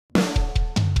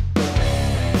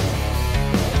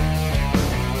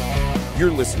You're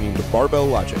listening to Barbell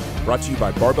Logic, brought to you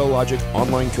by Barbell Logic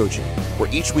Online Coaching,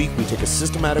 where each week we take a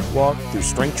systematic walk through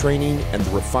strength training and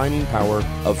the refining power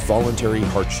of voluntary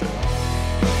hardship.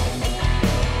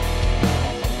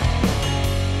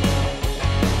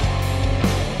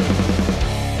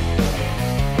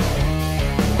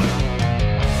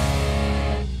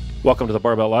 Welcome to the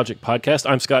Barbell Logic podcast.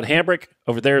 I'm Scott Hambrick.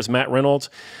 Over there is Matt Reynolds.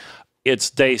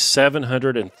 It's day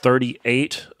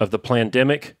 738 of the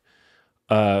pandemic.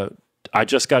 I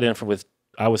just got in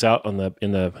I was out in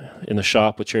the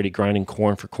shop with Charity grinding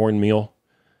corn for cornmeal.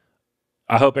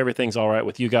 I hope everything's all right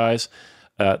with you guys.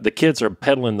 The kids are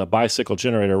pedaling the bicycle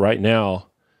generator right now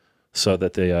so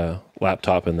that the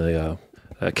laptop and the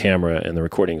camera and the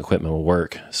recording equipment will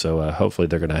work. So hopefully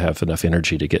they're going to have enough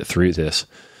energy to get through this.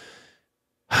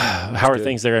 How are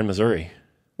things there in Missouri?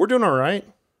 We're doing all right.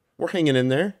 We're hanging in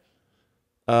there.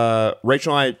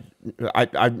 Rachel and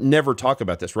I never talk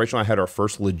about this. Rachel and I had our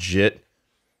first legit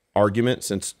argument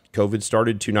since COVID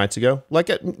started 2 nights ago. Like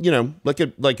a good enough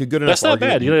argument. That's not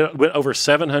bad. It went over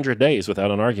 700 days without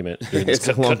an argument. It's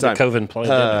a long time. COVID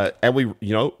pandemic. And we,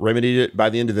 remedied it by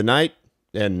the end of the night.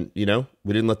 And, we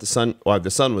didn't let the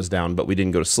sun was down, but we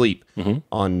didn't go to sleep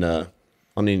on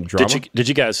any drama. Did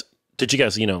you guys,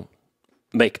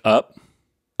 make up?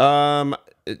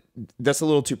 That's a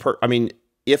little too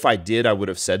if I did, I would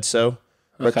have said so.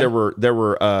 But there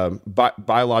were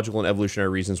biological and evolutionary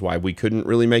reasons why we couldn't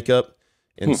really make up.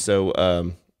 And so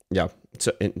and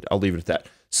I'll leave it at that.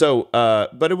 So,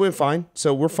 but it went fine.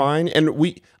 So we're fine. And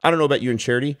I don't know about you and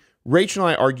Charity. Rachel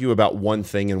and I argue about one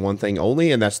thing and one thing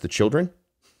only, and that's the children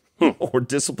or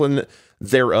discipline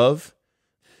thereof.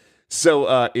 So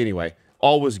anyway,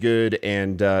 all was good.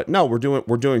 And no, we're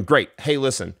doing great. Hey,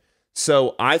 listen.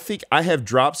 So I think I have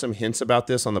dropped some hints about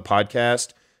this on the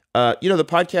podcast. The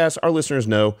podcast, our listeners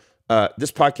know,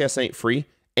 this podcast ain't free.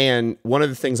 And one of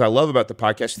the things I love about the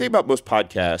podcast, you think about most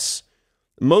podcasts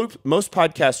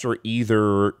are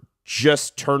either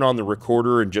just turn on the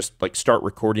recorder and just like start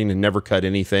recording and never cut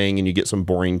anything. And you get some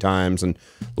boring times and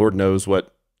Lord knows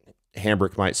what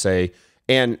Hambrick might say.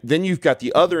 And then you've got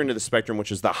the other end of the spectrum,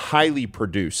 which is the highly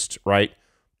produced, right?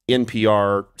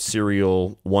 NPR,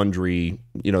 Serial, Wondery,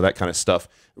 that kind of stuff.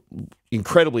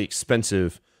 Incredibly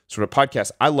expensive sort of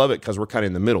podcast. I love it because we're kind of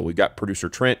in the middle. We've got producer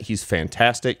Trent. He's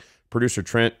fantastic. Producer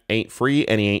Trent ain't free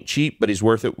and he ain't cheap, but he's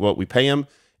worth it what we pay him.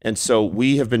 And so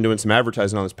we have been doing some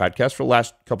advertising on this podcast for the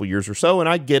last couple years or so. And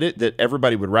I get it that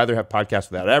everybody would rather have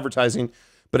podcasts without advertising,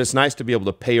 but it's nice to be able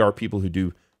to pay our people who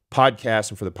do podcasts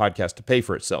and for the podcast to pay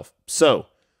for itself. So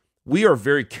we are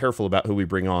very careful about who we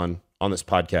bring on this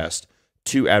podcast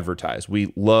to advertise.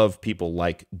 We love people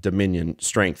like Dominion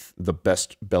Strength, the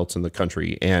best belts in the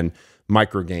country, and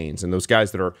Micro Gains, and those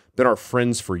guys that are been our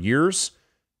friends for years.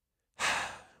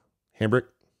 Hambrick,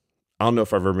 I don't know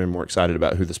if I've ever been more excited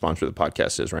about who the sponsor of the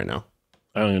podcast is right now.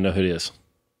 I don't even know who it is.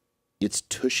 It's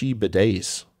Tushy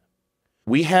Bidets.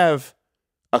 We have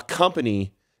a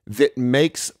company that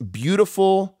makes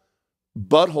beautiful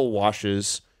butthole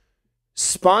washes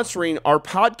sponsoring our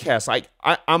podcast.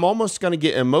 I'm almost going to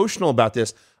get emotional about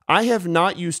this. I have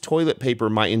not used toilet paper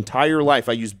my entire life.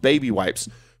 I use baby wipes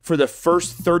for the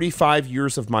first 35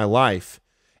 years of my life.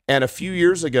 And a few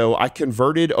years ago, I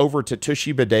converted over to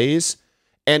Tushy Bidets,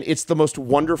 and it's the most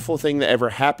wonderful thing that ever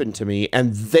happened to me.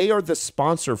 And they are the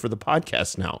sponsor for the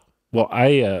podcast now. Well,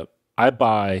 I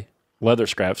buy leather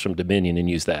scraps from Dominion and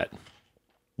use that.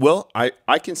 Well,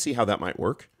 I can see how that might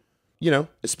work,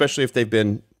 especially if they've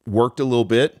been worked a little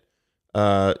bit.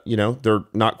 They're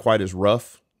not quite as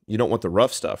rough. You don't want the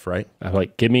rough stuff, right? I'm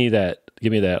like, give me that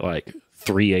like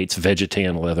 3/8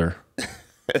 Vegetan leather.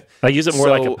 I use it more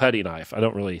like a putty knife. I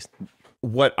don't really.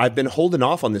 What I've been holding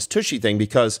off on this Tushy thing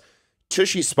because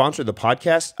Tushy sponsored the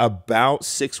podcast about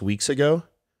 6 weeks ago,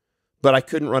 but I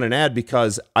couldn't run an ad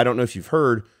because I don't know if you've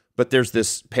heard, but there's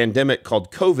this pandemic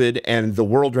called COVID and the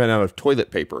world ran out of toilet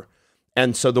paper.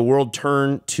 And so the world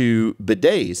turned to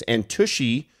bidets, and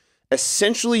Tushy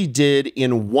essentially did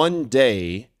in one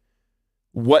day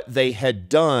what they had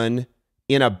done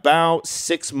in about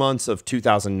 6 months of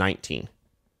 2019.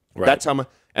 Right. That's how much,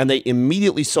 and they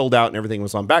immediately sold out and everything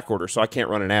was on back order. So I can't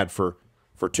run an ad for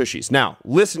Tushies. Now,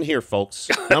 listen here, folks.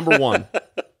 Number one,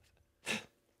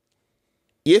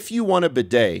 if you want a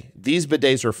bidet, these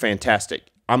bidets are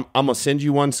fantastic. I'm gonna send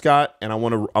you one, Scott, and I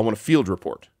want a field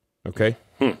report. Okay.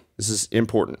 This is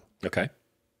important. Okay.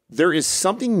 There is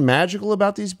something magical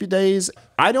about these bidets.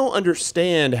 I don't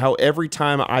understand how every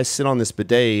time I sit on this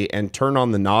bidet and turn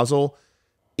on the nozzle,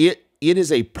 it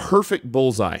is a perfect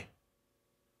bullseye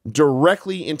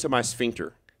directly into my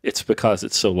sphincter. It's because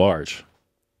it's so large.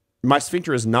 My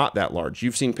sphincter is not that large.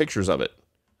 You've seen pictures of it.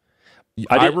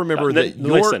 I remember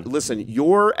that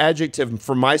your adjective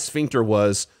for my sphincter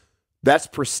was, that's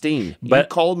pristine. You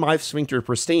called my sphincter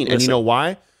pristine. And you know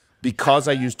why? Because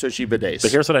I use Tushy bidets.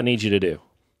 But here's what I need you to do.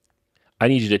 I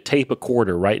need you to tape a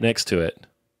quarter right next to it,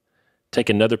 take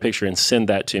another picture, and send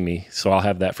that to me so I'll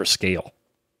have that for scale.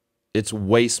 It's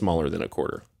way smaller than a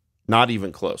quarter. Not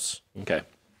even close. Okay.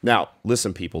 Now,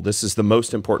 listen, people. This is the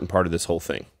most important part of this whole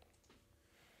thing.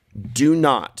 Do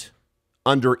not,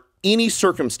 under any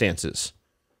circumstances,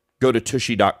 go to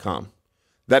tushy.com.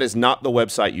 That is not the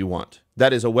website you want.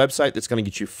 That is a website that's going to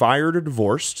get you fired or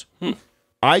divorced.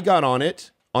 I got on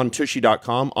it on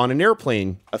tushy.com on an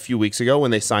airplane a few weeks ago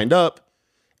when they signed up,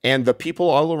 and the people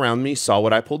all around me saw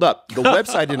what I pulled up. The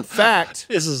website, in fact...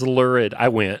 This is lurid. I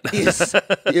went.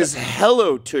 is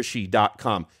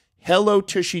hellotushy.com.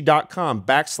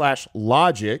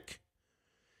 hellotushy.com/logic.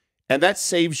 And that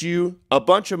saves you a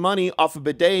bunch of money off a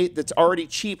bidet that's already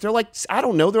cheap. They're like, I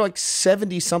don't know, they're like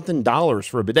 $70-something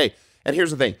for a bidet. And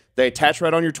here's the thing. They attach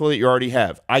right on your toilet you already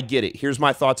have. I get it. Here's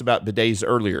my thoughts about bidets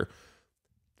earlier.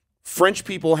 French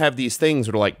people have these things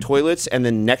that are like toilets, and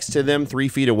then next to them, 3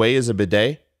 feet away, is a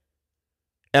bidet.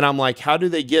 And I'm like, how do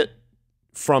they get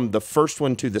from the first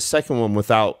one to the second one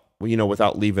without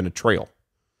leaving a trail?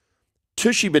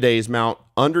 Tushy bidets mount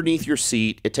underneath your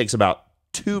seat. It takes about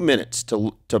 2 minutes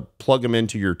to plug them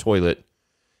into your toilet.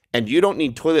 And you don't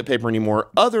need toilet paper anymore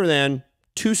other than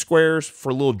 2 squares for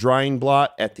a little drying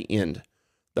blot at the end.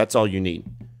 That's all you need.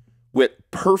 With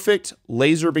perfect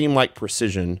laser beam-like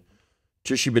precision,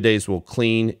 Tushy bidets will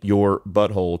clean your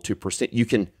butthole to pristine. You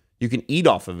can eat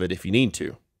off of it if you need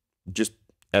to. Just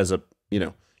as a,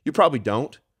 you probably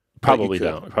don't. Probably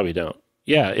don't.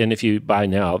 Yeah, and if you buy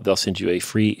now, they'll send you a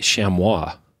free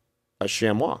chamois. A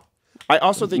chamois. I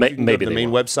also think you can go to the main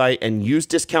website and use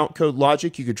discount code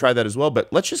LOGIC. You could try that as well.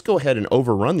 But let's just go ahead and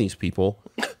overrun these people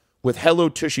with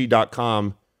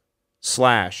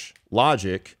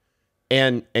hellotushy.com/logic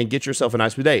and get yourself a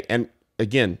nice bidet. And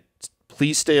again,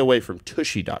 please stay away from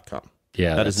tushy.com.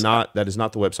 Yeah, that is not the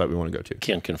website we want to go to.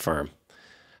 Can confirm.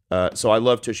 So I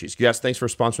love Tushies. Yes, thanks for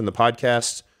sponsoring the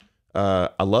podcast.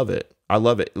 I love it.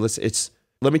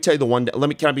 Let me tell you the one.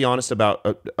 Can I be honest about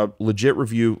a legit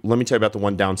review? Let me tell you about the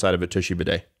one downside of a Tushy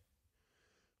bidet.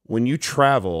 When you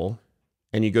travel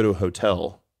and you go to a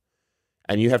hotel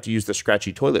and you have to use the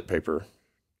scratchy toilet paper,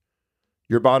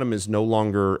 your bottom is no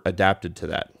longer adapted to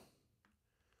that.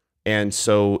 And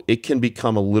so it can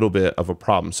become a little bit of a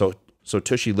problem. So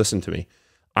Tushy, listen to me.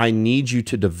 I need you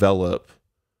to develop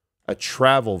a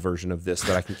travel version of this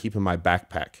that I can keep in my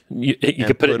backpack. You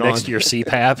could put it next to your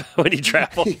CPAP when you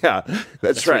travel. Yeah,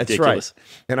 that's right. Ridiculous. That's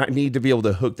right. And I need to be able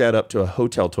to hook that up to a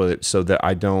hotel toilet so that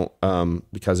I don't,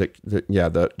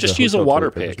 just use a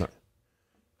water pick.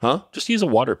 Just use a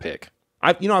water pick.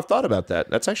 I've thought about that.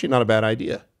 That's actually not a bad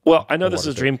idea. Well, I know this is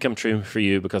a dream come true for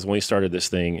you because when we started this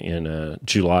thing in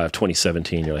July of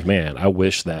 2017, you're like, man, I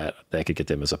wish that they could get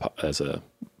them as a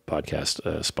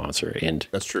podcast sponsor. And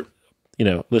that's true.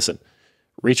 Listen,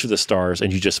 reach for the stars,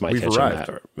 and you just might catch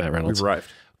Matt Reynolds. We've arrived.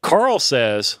 Carl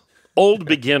says, old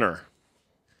beginner.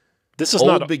 This is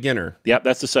not beginner. Yeah,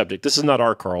 that's the subject. This is not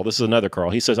our Carl. This is another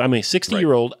Carl. He says, I'm a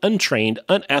 60-year-old, untrained,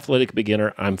 unathletic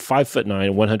beginner. I'm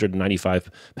 5'9",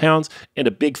 195 pounds, and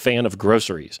a big fan of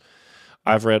groceries.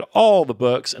 I've read all the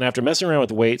books, and after messing around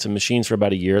with weights and machines for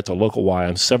about a year at the local Y,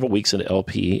 I'm several weeks into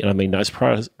LP, and I made nice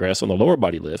progress on the lower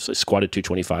body lifts. I squatted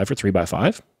 225 for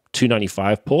 3x5.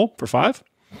 295 pull for 5.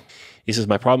 He says,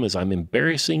 my problem is I'm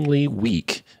embarrassingly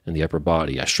weak in the upper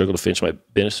body. I struggled to finish my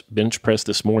bench press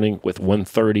this morning with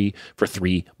 130 for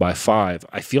 3x5.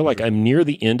 I feel like I'm near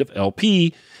the end of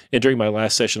LP, and during my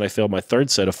last session, I failed my third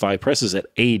set of 5 presses at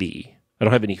 80. I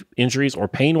don't have any injuries or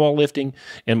pain while lifting,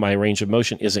 and my range of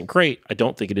motion isn't great. I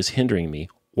don't think it is hindering me.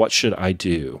 What should I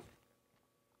do?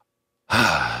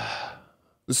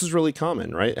 This is really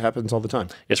common, right? It happens all the time.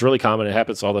 It's really common. It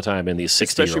happens all the time in these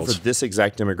 60-year-olds. Especially for this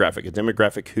exact demographic, a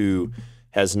demographic who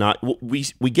has not...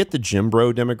 We get the gym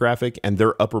bro demographic, and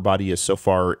their upper body is so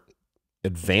far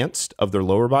advanced of their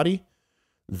lower body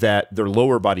that their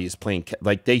lower body is playing...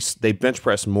 Like, they bench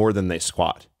press more than they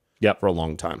squat for a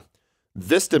long time.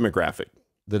 This demographic,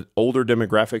 the older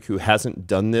demographic who hasn't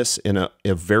done this in a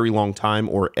very long time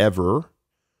or ever...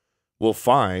 will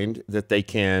find that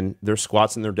their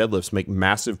squats and their deadlifts make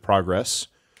massive progress.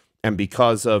 And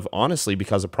because of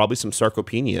probably some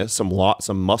sarcopenia,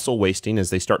 some muscle wasting as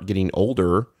they start getting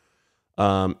older,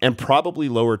 and probably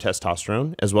lower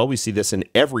testosterone as well. We see this in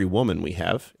every woman we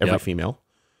have, every female.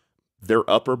 Their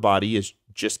upper body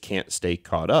just can't stay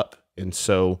caught up. And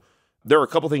so there are a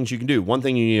couple things you can do. One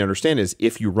thing you need to understand is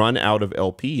if you run out of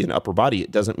LP in upper body, it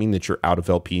doesn't mean that you're out of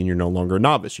LP and you're no longer a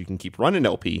novice. You can keep running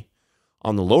LP.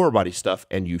 on the lower body stuff,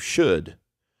 and you should,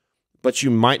 but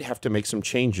you might have to make some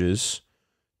changes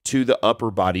to the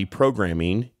upper body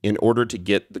programming in order to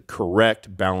get the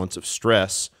correct balance of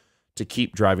stress to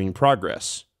keep driving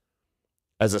progress.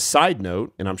 As a side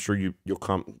note, and I'm sure you'll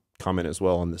comment as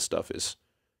well on this stuff, is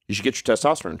you should get your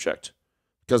testosterone checked.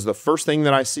 Because the first thing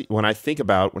that I see when I think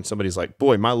about when somebody's like,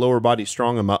 boy, my lower body's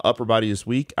strong and my upper body is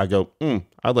weak, I go,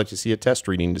 I'd like to see a test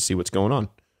reading to see what's going on.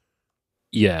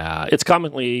 Yeah, it's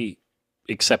commonly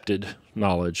accepted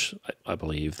knowledge, I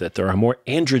believe, that there are more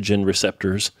androgen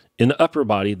receptors in the upper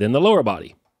body than the lower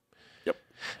body. Yep.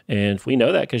 And we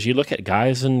know that because you look at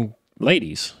guys and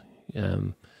ladies.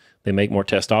 They make more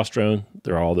testosterone.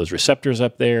 There are all those receptors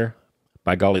up there.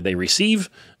 By golly, they receive,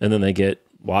 and then they get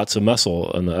lots of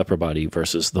muscle in the upper body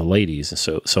versus the ladies.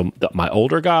 And so my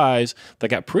older guys, they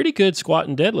got pretty good squat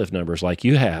and deadlift numbers like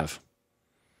you have.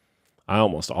 I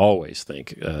almost always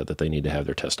think that they need to have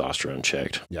their testosterone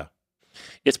checked. Yeah.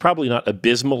 It's probably not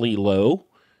abysmally low.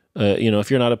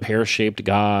 If you're not a pear-shaped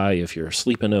guy, if you're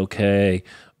sleeping okay,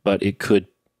 but it could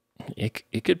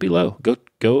be low.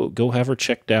 Go have her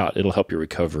checked out. It'll help your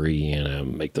recovery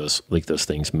and make those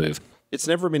things move. It's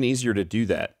never been easier to do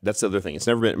that. That's the other thing. It's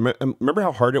never been. Remember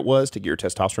how hard it was to get your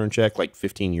testosterone check like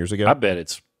 15 years ago? I bet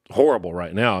it's horrible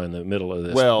right now in the middle of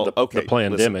this. Well, the listen,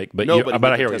 pandemic. But I hear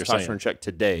what you're saying. Testosterone check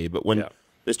today, but when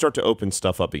they start to open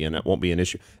stuff up again, it won't be an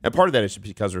issue. And part of that is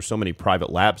because there's so many private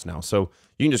labs now, so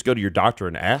you can just go to your doctor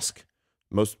and ask.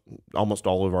 Almost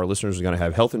all of our listeners are going to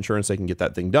have health insurance; they can get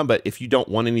that thing done. But if you don't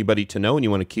want anybody to know and you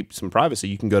want to keep some privacy,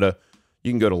 you can go to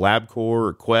LabCorp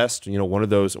or Quest, one of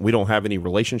those. We don't have any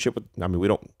relationship with, we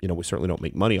don't, we certainly don't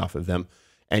make money off of them.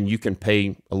 And you can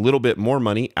pay a little bit more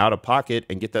money out of pocket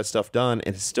and get that stuff done.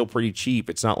 And it's still pretty cheap.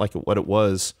 It's not like what it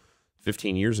was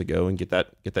 15 years ago, and get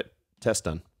that test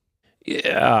done.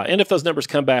 Yeah. And if those numbers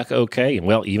come back okay, and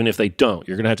well, even if they don't,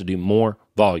 you're going to have to do more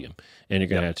volume, and you're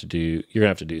going to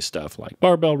have to do stuff like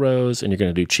barbell rows, and you're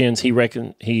going to do chins. He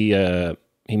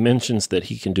mentions that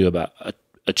he can do about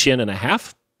a chin and a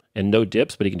half and no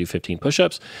dips, but he can do 15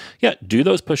 push-ups. Yeah, do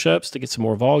those push-ups to get some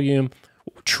more volume.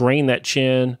 Train that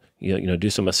chin. Do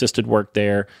some assisted work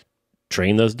there.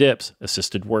 Train those dips.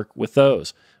 Assisted work with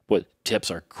those. But dips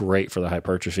are great for the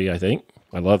hypertrophy, I think.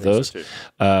 I love those.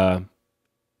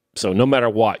 So no matter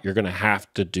what, you're going to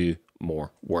have to do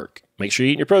more work. Make sure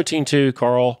you're eating your protein too,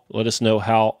 Carl. Let us know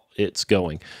how it's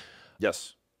going.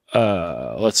 Yes.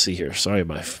 Let's see here. Sorry,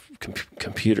 my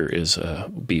computer is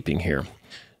beeping here.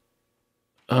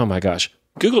 Oh my gosh.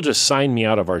 Google just signed me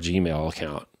out of our Gmail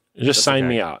account. Just sign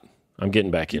me out. I'm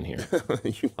getting back in here.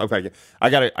 I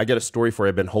got a story for you.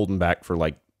 I've been holding back for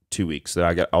like 2 weeks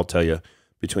that I'll tell you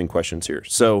between questions here.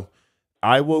 So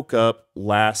I woke up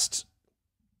Thursday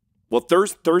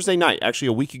night, actually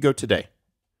a week ago today.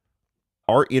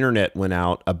 Our internet went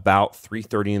out about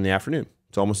 3:30 in the afternoon.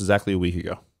 It's almost exactly a week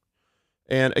ago.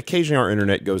 And occasionally our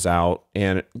internet goes out.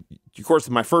 And of course,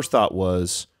 my first thought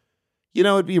was,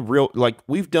 it'd be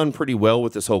we've done pretty well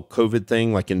with this whole COVID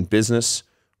thing, like in business,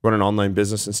 running online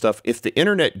business and stuff. If the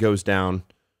internet goes down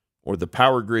or the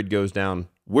power grid goes down,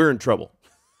 we're in trouble,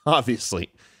 obviously.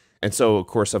 And so, of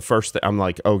course, at first I'm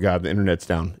like, oh God, the internet's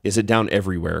down. Is it down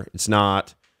everywhere? It's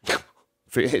not.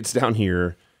 It's down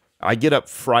here. I get up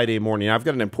Friday morning. I've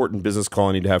got an important business call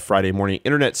I need to have Friday morning.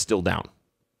 Internet's still down.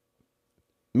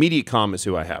 Mediacom is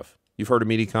who I have. You've heard of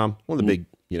Mediacom? One of the big,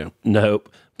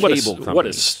 Nope. Cable companies. What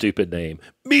a stupid name.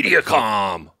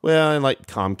 Mediacom. Well, and like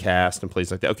Comcast and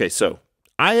places like that. Okay, so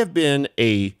I have been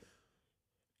a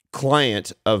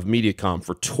client of Mediacom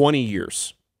for 20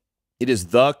 years. It is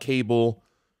the cable,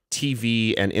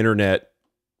 TV, and internet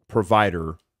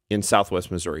provider in Southwest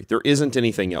Missouri. There isn't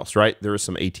anything else, right? There is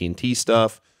some AT&T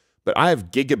stuff, but I have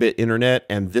gigabit internet,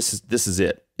 and this is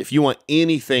it. If you want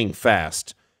anything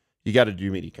fast, you got to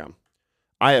do Mediacom.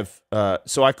 I have,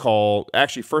 so I call,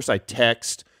 actually first I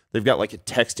text. They've got like a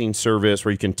texting service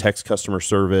where you can text customer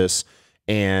service,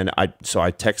 and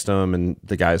I text them, and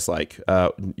the guy's like,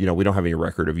 we don't have any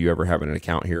record of you ever having an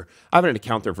account here. I've had an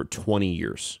account there for 20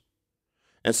 years.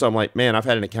 And so I'm like, man, I've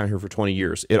had an account here for 20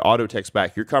 years. It auto texts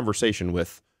back, your conversation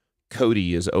with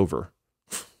Cody is over.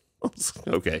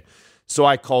 Okay. So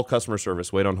I call customer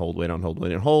service, wait on hold.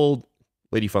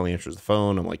 Lady finally answers the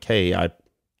phone. I'm like, hey,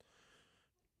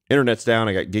 internet's down.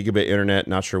 I got gigabit internet.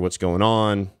 Not sure what's going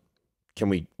on. Can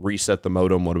we reset the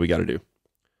modem? What do we got to do?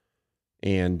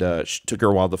 And she took her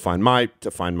a while to find my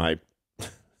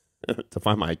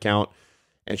account.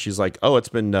 And she's like, oh, it's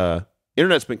been,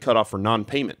 internet's been cut off for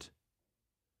non-payment.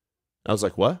 I was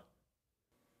like, what?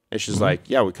 And she's like,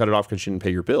 yeah, we cut it off because you didn't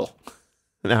pay your bill.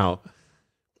 Now,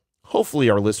 hopefully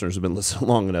our listeners have been listening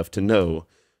long enough to know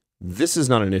this is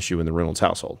not an issue in the Reynolds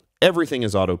household. Everything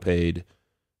is auto paid.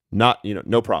 Not,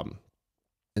 no problem.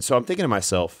 And so I'm thinking to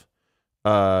myself,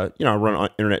 I run an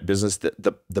internet business.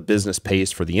 The business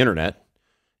pays for the internet.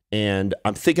 And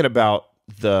I'm thinking about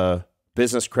the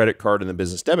business credit card and the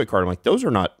business debit card. I'm like, those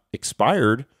are not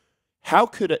expired. How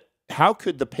could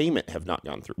the payment have not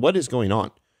gone through? What is going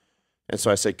on? And so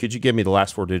I said, could you give me the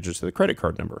last 4 digits of the credit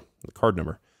card number, the card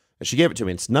number? And she gave it to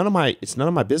me. It's none of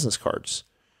my business cards.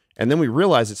 And then we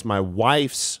realized it's my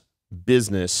wife's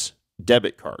business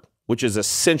debit card, which is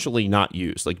essentially not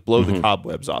used. Like blow the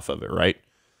cobwebs off of it, right?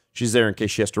 She's there in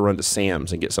case she has to run to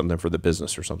Sam's and get something for the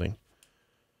business or something.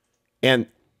 And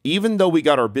even though we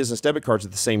got our business debit cards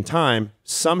at the same time,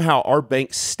 somehow our bank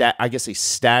they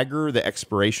stagger the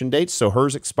expiration dates. So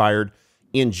hers expired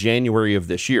in January of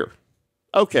this year.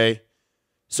 Okay.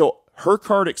 So her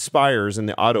card expires in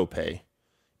the auto pay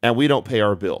and we don't pay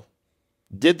our bill.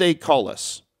 Did they call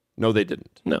us? No, they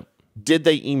didn't. No. Did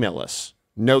they email us?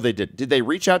 No, they didn't. Did they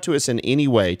reach out to us in any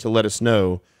way to let us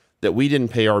know that we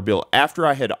didn't pay our bill after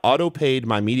I had auto paid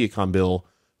my MediaCom bill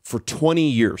for 20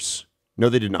 years? No,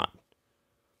 they did not.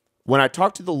 When I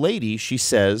talked to the lady, she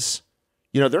says,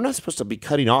 they're not supposed to be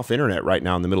cutting off internet right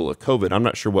now in the middle of COVID. I'm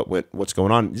not sure what's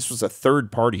going on. This was a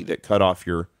third party that cut off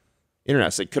your internet. I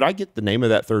said, could I get the name of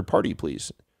that third party,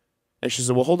 please? And she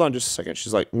said, well, hold on just a second.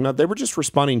 She's like, no, they were just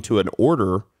responding to an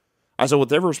order. I said, well, if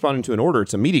they were responding to an order,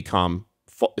 it's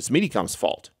MediaCom's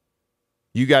fault.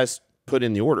 You guys put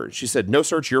in the order. She said, no,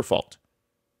 sir, it's your fault.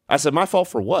 I said, my fault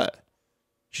for what?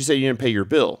 She said, you didn't pay your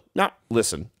bill. Now,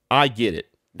 listen, I get it.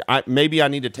 Maybe I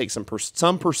need to take some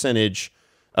percentage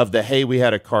of the, hey, we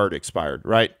had a card expired,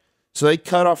 right? So they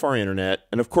cut off our internet.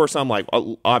 And of course, I'm like,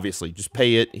 obviously, just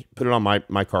pay it, put it on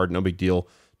my card, no big deal.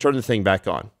 Turn the thing back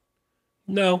on.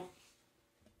 No.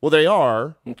 Well, they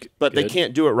are, but Good. They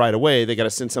can't do it right away. They got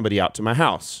to send somebody out to my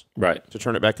house to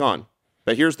turn it back on.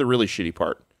 But here's the really shitty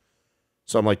part.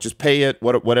 So I'm like, just pay it,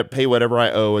 pay whatever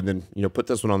I owe, and then, put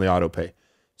this one on the auto pay.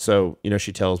 So,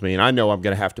 she tells me, and I know I'm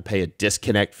going to have to pay a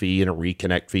disconnect fee and a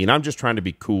reconnect fee, and I'm just trying to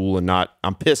be cool and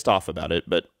I'm pissed off about it,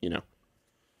 but, And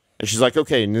she's like,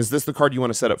 okay, and is this the card you want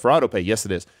to set up for auto pay? Yes,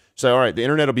 it is. So, all right, the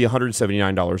internet will be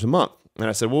 $179 a month. And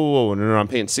I said, whoa, no, I'm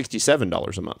paying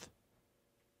 $67 a month.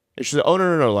 And she said, oh,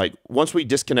 no, like, once we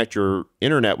disconnect your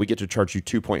internet, we get to charge you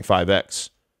 2.5x.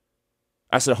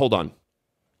 I said, hold on.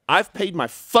 I've paid my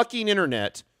fucking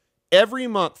internet every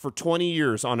month for 20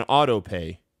 years on auto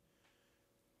pay.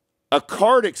 A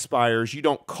card expires, you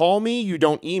don't call me, you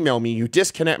don't email me, you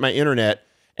disconnect my internet,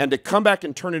 and to come back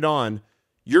and turn it on,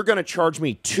 you're going to charge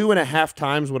me 2.5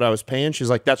 times what I was paying? She's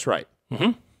like, that's right.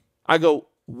 Mm-hmm. I go,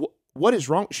 what is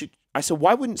wrong? I said,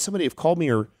 why wouldn't somebody have called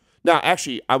me? Now,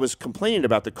 actually, I was complaining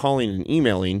about the calling and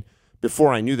emailing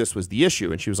before I knew this was the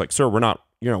issue. And she was like, sir, we're not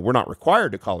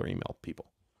required to call or email people.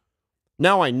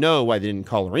 Now I know why they didn't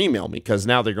call or email me, because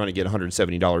now they're going to get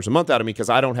 $170 a month out of me because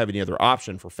I don't have any other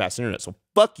option for fast internet. So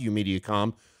fuck you,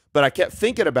 Mediacom. But I kept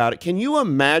thinking about it. Can you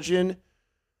imagine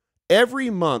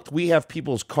every month we have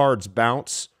people's cards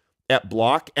bounce at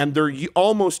Block, and they're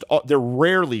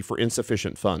rarely for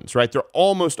insufficient funds, right? They're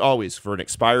almost always for an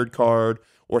expired card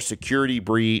or security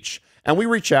breach. And we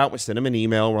reach out, we send them an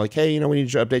email. We're like, hey, we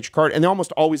need you to update your card. And they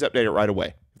almost always update it right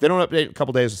away. If they don't update it in a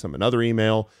couple days, we send them another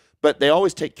email. But they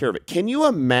always take care of it. Can you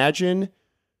imagine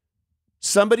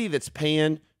somebody that's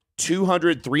paying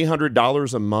 $200,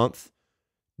 $300 a month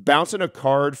bouncing a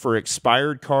card for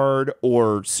expired card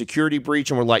or security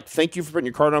breach, and we're like, thank you for putting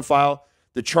your card on file.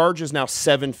 The charge is now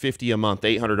 $750 a month,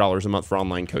 $800 a month for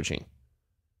online coaching.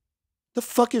 The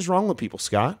fuck is wrong with people,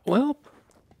 Scott? Well,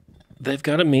 they've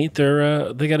got to meet their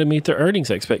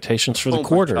earnings expectations for the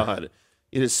quarter. My God.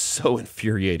 It is so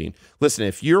infuriating. Listen,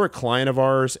 if you're a client of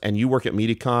ours and you work at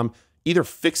Mediacom, either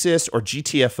fix this or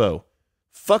GTFO.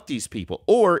 Fuck these people.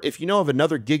 Or if you know of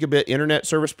another gigabit internet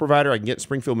service provider I can get in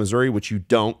Springfield, Missouri, which you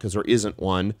don't because there isn't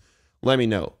one, let me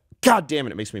know. God damn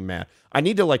it, it makes me mad. I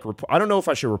need to I don't know if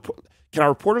I should report. Can I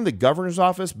report them to the governor's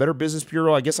office, Better Business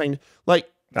Bureau? I guess I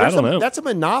don't know. That's a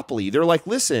monopoly. They're like,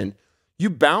 listen, you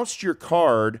bounced your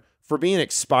card for being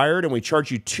expired and we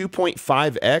charge you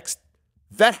 2.5x.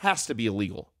 That has to be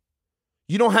illegal.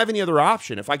 You don't have any other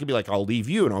option. If I could be like, I'll leave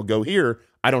you and I'll go here,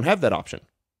 I don't have that option.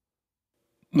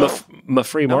 My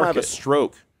free market. I have a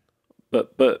stroke.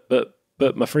 But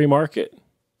my free market.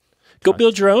 Go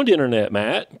build your own internet,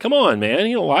 Matt. Come on, man.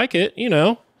 You don't like it,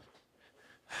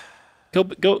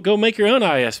 Go make your own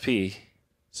ISP.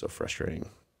 So frustrating.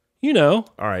 All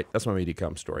right, that's my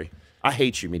Mediacom story. I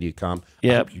hate you, Mediacom.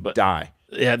 Yeah, I hope you die.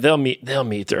 Yeah, they'll meet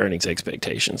their earnings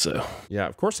expectations, so. Yeah,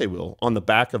 of course they will. On the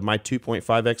back of my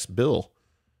 2.5x bill.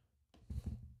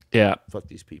 Yeah. Fuck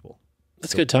these people.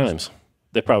 That's good times.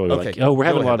 They probably were like, oh, we're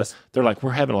having they're like,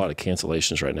 we're having a lot of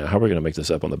cancellations right now. How are we going to make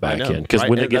this up on the back end? Because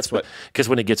when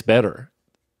it gets better,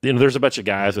 there's a bunch of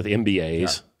guys with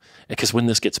MBAs. Because when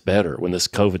this gets better, when this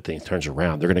COVID thing turns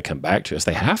around, they're going to come back to us.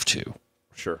 They have to.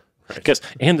 Sure. Right.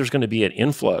 And there's going to be an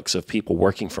influx of people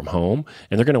working from home,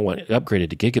 and they're going to want it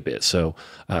upgraded to gigabit. So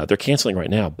they're canceling right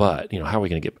now. But how are we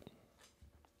going to get?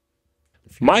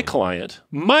 My client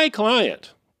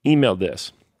emailed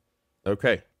this.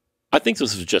 Okay. I think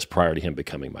this was just prior to him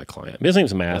becoming my client. His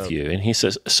name's Matthew, and he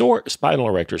says, sore spinal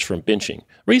erectors from benching.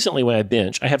 Recently, when I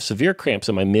bench, I have severe cramps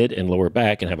in my mid and lower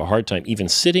back and have a hard time even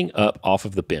sitting up off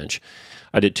of the bench.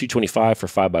 I did 225 for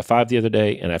 5x5 the other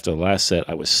day, and after the last set,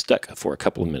 I was stuck for a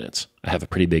couple of minutes. I have a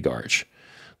pretty big arch.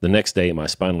 The next day, my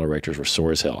spinal erectors were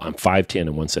sore as hell. I'm 5'10 and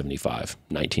 175,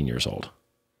 19 years old.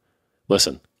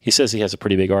 Listen, he says he has a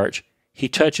pretty big arch. He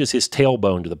touches his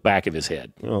tailbone to the back of his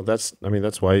head. Well, that's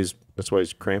why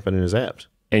he's cramping in his abs.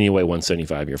 And you weigh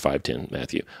 175, you're 5'10",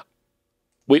 Matthew.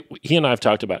 He and I have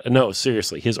talked about it. No,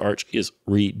 seriously, his arch is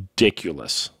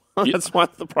ridiculous. That's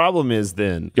what the problem is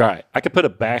then. You're right. I could put a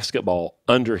basketball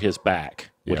under his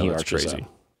back when he arches up.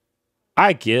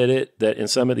 I get it that in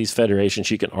some of these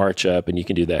federations you can arch up and you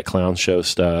can do that clown show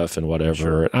stuff and whatever.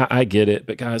 Sure. I get it,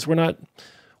 but guys, we're not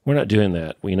doing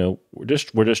that.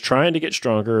 We're just trying to get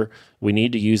stronger. We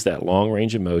need to use that long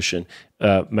range of motion.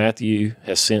 Matthew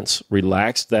has since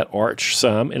relaxed that arch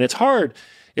some, and it's hard.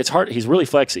 It's hard. He's really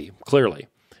flexy, clearly,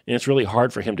 and it's really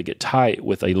hard for him to get tight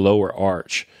with a lower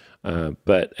arch.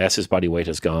 But as his body weight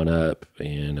has gone up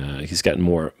and he's gotten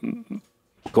more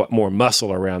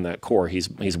muscle around that core,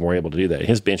 he's more able to do that.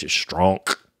 His bench is strong.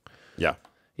 Yeah.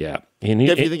 Yeah.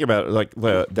 If you think about it, like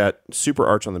that super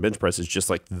arch on the bench press is just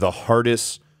like the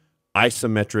hardest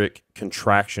isometric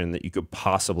contraction that you could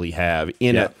possibly have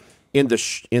in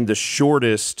the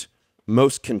shortest,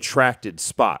 most contracted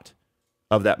spot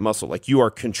of that muscle. Like you are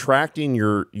contracting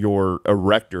your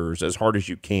erectors as hard as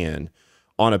you can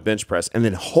on a bench press and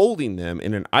then holding them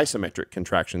in an isometric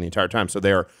contraction the entire time. So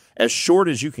they are as short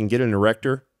as you can get an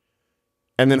erector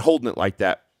and then holding it like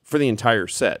that for the entire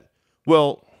set.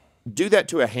 Well, do that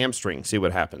to a hamstring, see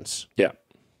what happens. Yeah.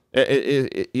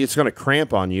 It's going to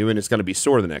cramp on you and it's going to be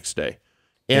sore the next day.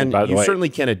 And you certainly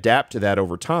can adapt to that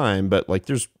over time, but like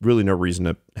there's really no reason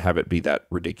to have it be that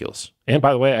ridiculous. And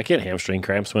by the way, I get hamstring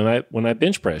cramps when I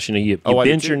bench press. You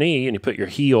bend your knee and you put your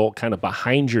heel kind of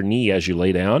behind your knee as you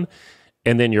lay down,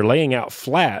 and then you're laying out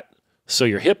flat, so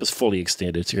your hip is fully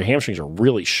extended, so your hamstrings are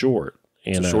really short.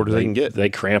 And as short as they can get. They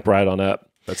cramp right on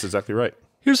up. That's exactly right.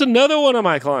 Here's another one of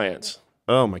my clients.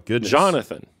 Oh, my goodness.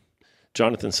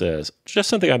 Jonathan says, just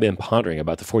something I've been pondering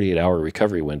about the 48-hour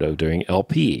recovery window during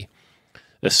LP.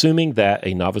 Assuming that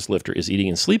a novice lifter is eating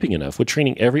and sleeping enough, would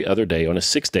training every other day on a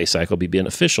 6-day cycle be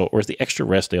beneficial, or is the extra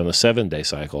rest day on the 7-day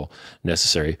cycle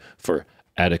necessary for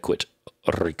adequate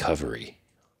recovery?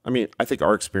 I mean, I think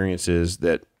our experience is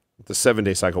that the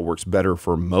 7-day cycle works better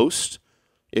for most.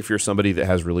 If you're somebody that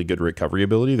has really good recovery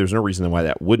ability, there's no reason why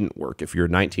that wouldn't work. If you're a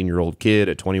 19-year-old kid,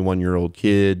 a 21-year-old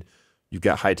kid, you've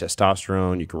got high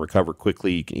testosterone, you can recover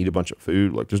quickly, you can eat a bunch of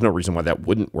food. Like, there's no reason why that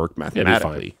wouldn't work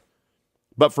mathematically.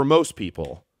 But for most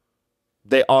people,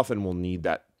 they often will need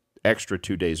that extra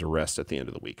 2 days of rest at the end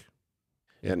of the week.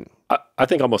 And I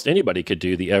think almost anybody could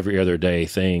do the every other day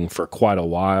thing for quite a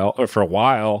while, or for a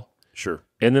while. Sure.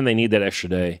 And then they need that extra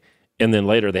day. And then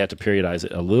later they have to periodize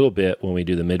it a little bit when we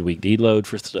do the midweek deload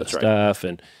for stuff. Right.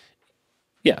 And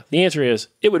yeah, the answer is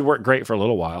it would work great for a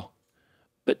little while.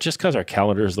 But just because our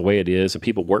calendar is the way it is and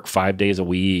people work 5 days a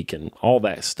week and all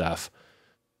that stuff,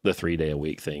 the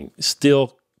 3-day-a-week thing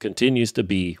still continues to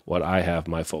be what I have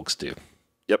my folks do.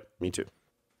 Yep, me too.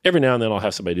 Every now and then I'll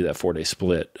have somebody do that 4-day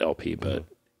split LP, but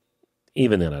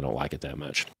even then I don't like it that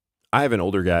much. I have an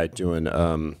older guy doing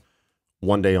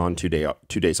 1 day on, 2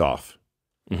 days off.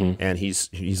 Mm-hmm. And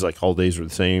he's like, all days are the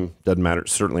same. Doesn't matter.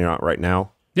 Certainly not right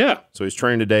now. Yeah. So he's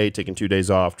training today, taking 2 days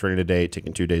off, training today,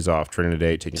 taking 2 days off, training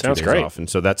today, taking Sounds 2 days great. off. And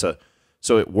so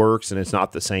so it works and it's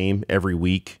not the same every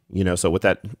week, so with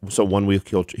that, so 1 week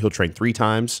he'll train 3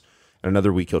 times and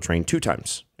another week he'll train 2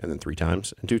 times and then 3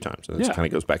 times and 2 times. And it kind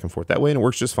of goes back and forth that way and it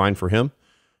works just fine for him.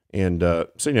 And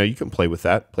so, you can play with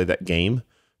that, play that game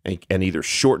and either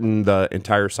shorten the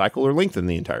entire cycle or lengthen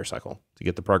the entire cycle to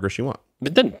get the progress you want.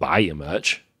 It doesn't buy you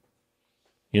much,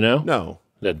 No.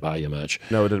 It doesn't buy you much.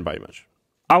 No, it didn't buy you much.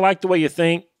 I like the way you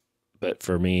think, but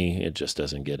for me, it just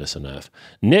doesn't get us enough.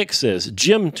 Nick says,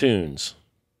 Gym Tunes.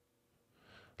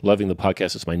 Loving the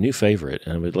podcast. It's my new favorite,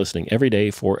 and I've been listening every day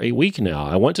for a week now.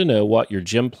 I want to know what your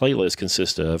gym playlist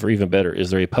consists of, or even better, is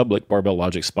there a public Barbell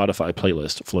Logic Spotify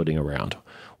playlist floating around?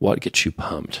 What gets you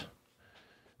pumped?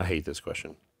 I hate this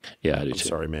question. Yeah, I do I'm too.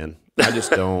 sorry, man. I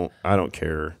just don't. I don't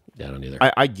care. Yeah, I don't either.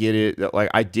 I get it. That like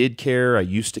I did care. I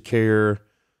used to care.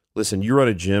 Listen, you run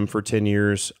a gym for 10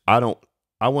 years. I don't.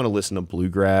 I want to listen to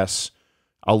bluegrass.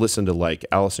 I'll listen to like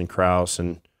Alison Krauss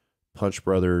and Punch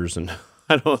Brothers, and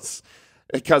I don't,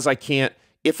 because I can't.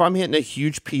 If I'm hitting a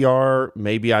huge PR,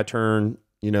 maybe I turn,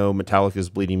 Metallica's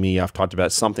Bleeding Me. I've talked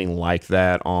about something like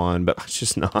that on, but it's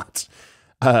just not.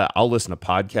 I'll listen to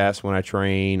podcasts when I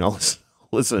train. I'll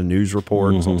listen to news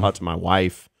reports. I'll talk to my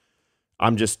wife.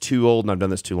 I'm just too old and I've done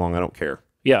this too long. I don't care.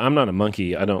 Yeah, I'm not a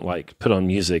monkey. I don't like put on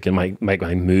music and my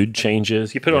mood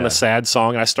changes. You put on a sad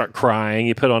song, I start crying.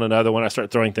 You put on another one, I start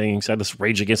throwing things. I just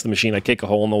Rage Against the Machine, I kick a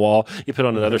hole in the wall. You put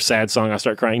on another sad song, I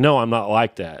start crying. No, I'm not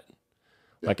like that.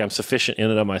 Like I'm sufficient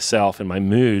in and of myself, and my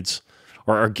moods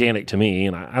are organic to me.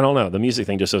 And I don't know, the music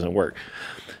thing just doesn't work.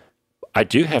 I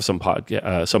do have some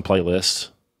playlists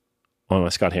on my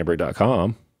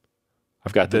ScottHamburg.com.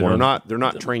 I've got they're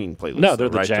not training playlists. No, they're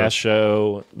the right? jazz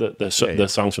show, the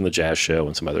songs from the jazz show,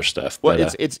 and some other stuff. Well,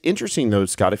 it's interesting though,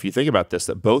 Scott, if you think about this,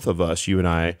 that both of us, you and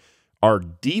I, are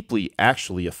deeply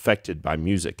actually affected by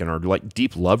music and are like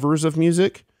deep lovers of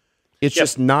music. It's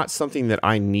just not something that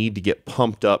I need to get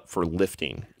pumped up for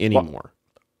lifting anymore. Well,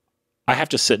 I have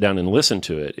to sit down and listen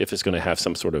to it if it's going to have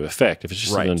some sort of effect. If it's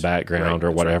just in the background or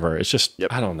whatever, it's just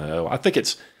I don't know. I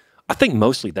think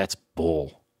mostly that's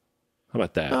bull. How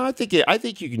about that? I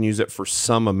think you can use it for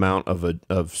some amount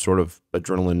of sort of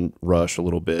adrenaline rush a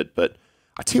little bit. But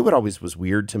I tell you what always was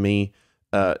weird to me.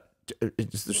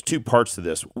 There's two parts to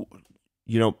this.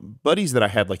 Buddies that I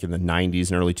had like in the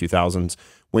 90s and early 2000s,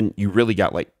 when you really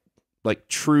got like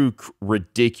true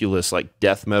ridiculous like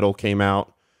death metal came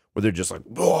out, where they're just like,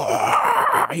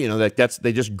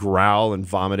 they just growl and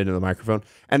vomit into the microphone,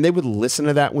 and they would listen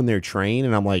to that when they're trained,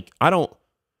 and I'm like, I don't.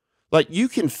 Like you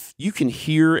can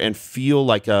hear and feel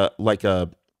like the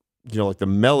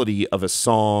melody of a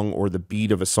song or the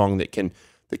beat of a song that can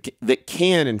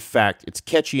in fact, it's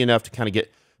catchy enough to kind of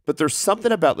get, but there's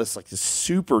something about this like this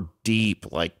super deep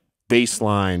like bass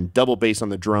line, double bass on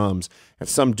the drums, and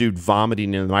some dude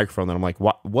vomiting in the microphone, and I'm like,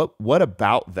 what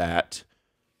about that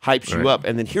hypes you up?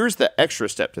 And then here's the extra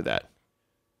step to that.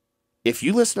 If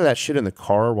you listen to that shit in the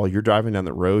car while you're driving down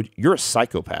the road, you're a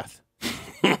psychopath.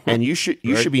 And you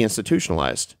should be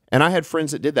institutionalized. And I had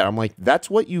friends that did that. I'm like, that's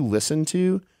what you listen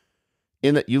to,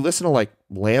 in that you listen to like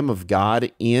Lamb of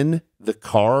God in the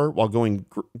car while going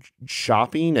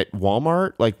shopping at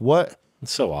Walmart. Like what?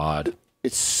 It's so odd.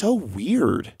 It's so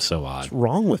weird. So odd. What's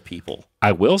wrong with people?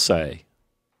 I will say,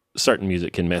 certain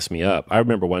music can mess me up. I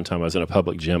remember one time I was in a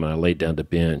public gym and I laid down to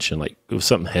bench and like it was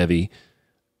something heavy,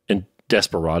 and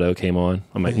Desperado came on.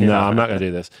 I'm like, no, I'm not going to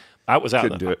do this. I was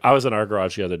I was in our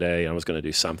garage the other day, and I was going to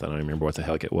do something. I don't remember what the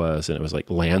heck it was, and it was like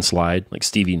Landslide, like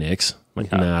Stevie Nicks. I'm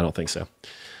like, no, I don't think so.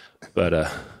 But I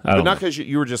don't know. Not because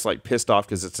you were just like pissed off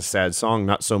because it's a sad song,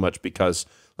 not so much because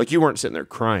like you weren't sitting there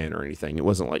crying or anything. It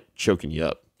wasn't like choking you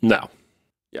up. No.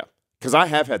 Yeah, because I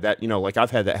have had that. Like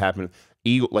I've had that happen.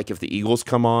 Like if the Eagles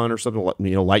come on or something,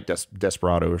 like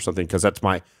Desperado or something, because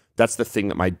that's the thing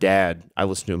that I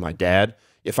listen to my dad.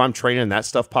 If I'm training and that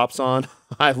stuff pops on,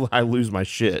 I lose my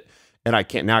shit. And I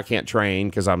can't train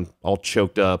because I'm all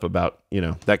choked up about,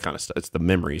 that kind of stuff. It's the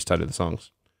memories tied to the songs.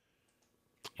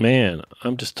 Man,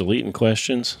 I'm just deleting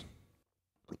questions.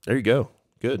 There you go.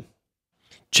 Good.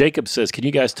 Jacob says, can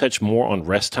you guys touch more on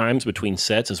rest times between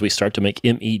sets as we start to make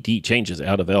MED changes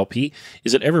out of LP?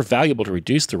 Is it ever valuable to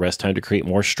reduce the rest time to create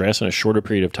more stress in a shorter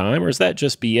period of time? Or is that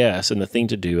just BS and the thing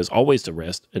to do is always to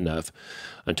rest enough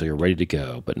until you're ready to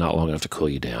go, but not long enough to cool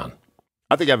you down?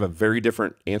 I think I have a very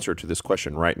different answer to this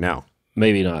question right now.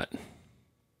 Maybe not.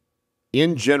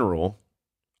 In general,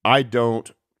 I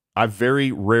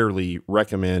very rarely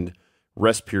recommend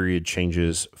rest period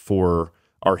changes for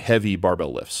our heavy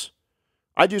barbell lifts.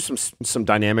 I do some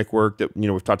dynamic work that,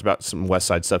 we've talked about, some West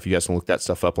Side stuff. You guys can look that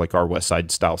stuff up, like our West Side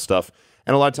style stuff.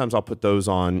 And a lot of times I'll put those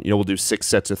on, we'll do 6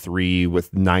 sets of 3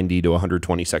 with 90 to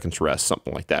 120 seconds rest,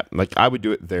 something like that. Like I would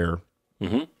do it there.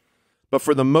 Mm-hmm. But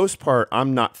for the most part,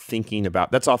 I'm not thinking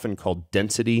about, that's often called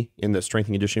density in the strength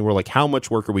and conditioning. We're like, how much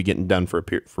work are we getting done for a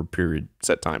period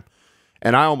set time?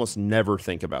 And I almost never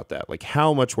think about that. Like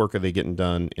how much work are they getting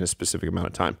done in a specific amount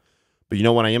of time? But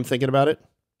when I am thinking about it?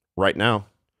 Right now.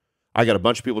 I got a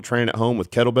bunch of people training at home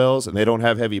with kettlebells and they don't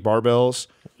have heavy barbells.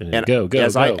 And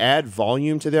as I add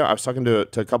volume to there, I was talking to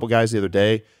a couple guys the other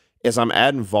day, as I'm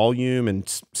adding volume and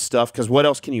stuff, because what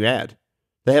else can you add?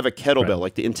 They have a kettlebell,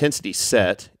 like the intensity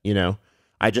set,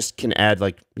 I just can add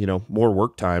more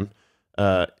work time.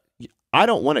 I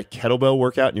don't want a kettlebell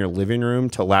workout in your living room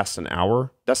to last an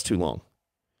hour. That's too long.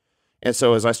 And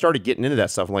so as I started getting into that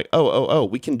stuff, I'm like, oh,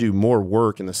 we can do more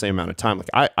work in the same amount of time.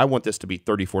 Like I want this to be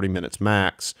 30, 40 minutes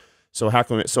max. So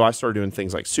so I started doing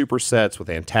things like supersets with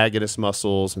antagonist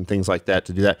muscles and things like that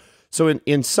to do that. So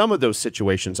in some of those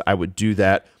situations, I would do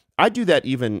that. I do that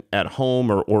even at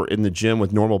home or in the gym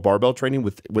with normal barbell training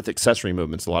with accessory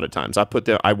movements a lot of times.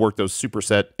 I work those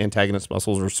superset antagonist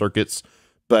muscles or circuits,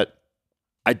 but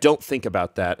I don't think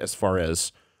about that as far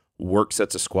as work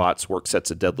sets of squats, work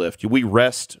sets of deadlift. We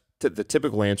rest. The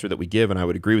typical answer that we give, and I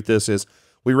would agree with this, is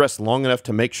we rest long enough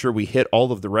to make sure we hit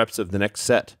all of the reps of the next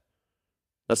set.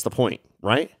 That's the point,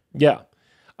 right? Yeah.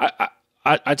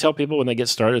 I tell people when they get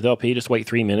started with LP, just wait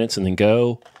 3 minutes and then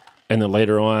go. And then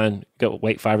later on,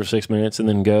 wait 5 or 6 minutes and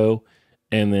then go.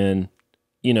 And then,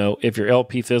 if your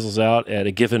LP fizzles out at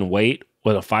a given weight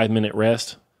with a 5-minute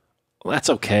rest, well, that's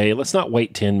okay. Let's not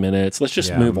wait 10 minutes. Let's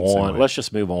just move on. Let's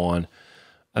just move on.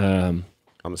 I'm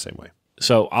the same way.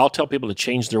 So I'll tell people to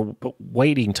change their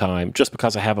waiting time just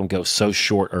because I have them go so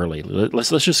short early. Let's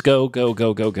just go.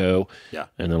 Yeah.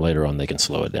 And then later on they can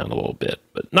slow it down a little bit,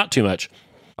 but not too much.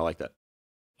 I like that.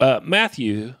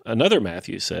 Another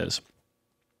Matthew says,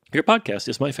 your podcast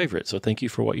is my favorite, so thank you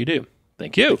for what you do.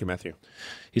 Thank you. Thank you, Matthew.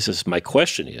 He says, my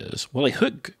question is, will a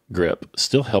hook grip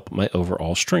still help my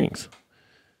overall strength?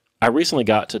 I recently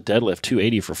got to deadlift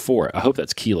 280 for 4. I hope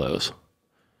that's kilos.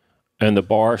 And the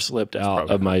bar slipped out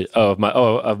of my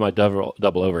double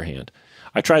overhand.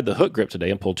 I tried the hook grip today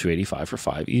and pulled 285 for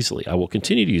 5 easily. I will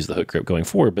continue to use the hook grip going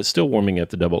forward, but still warming up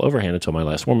the double overhand until my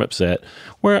last warm-up set,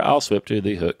 where I'll switch to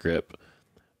the hook grip,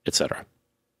 etc.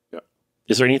 Yeah.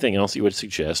 Is there anything else you would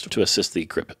suggest to assist the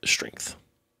grip strength?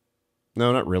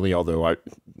 No, not really, although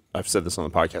I've said this on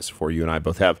the podcast before, you and I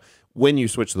both have. When you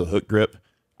switch to the hook grip,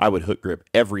 I would hook grip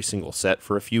every single set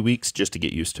for a few weeks just to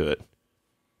get used to it.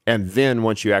 And then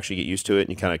once you actually get used to it and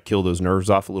you kind of kill those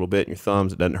nerves off a little bit in your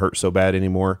thumbs, it doesn't hurt so bad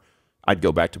anymore, I'd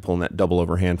go back to pulling that double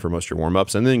overhand for most of your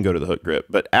warm-ups and then go to the hook grip.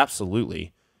 But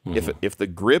absolutely, if the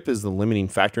grip is the limiting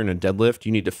factor in a deadlift,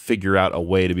 you need to figure out a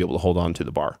way to be able to hold on to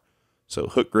the bar. So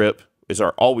hook grip is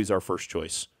always our first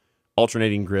choice.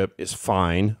 Alternating grip is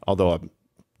fine, although I'm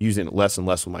using it less and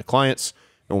less with my clients.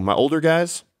 And with my older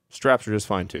guys, straps are just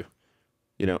fine too.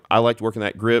 I like working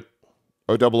that grip.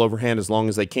 Double overhand as long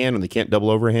as they can. When they can't double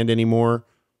overhand anymore,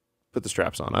 put the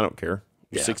straps on. I don't care.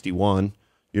 You're 61.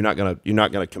 You're not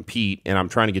gonna compete, and I'm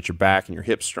trying to get your back and your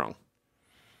hips strong.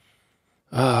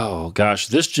 Oh gosh,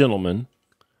 this gentleman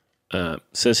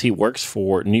says he works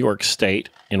for New York State,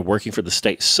 and working for the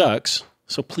state sucks.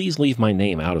 So please leave my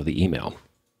name out of the email,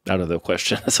 out of the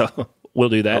question. So we'll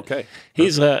do that. Okay.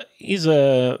 He's a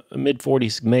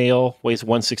mid-40s male, weighs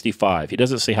 165. He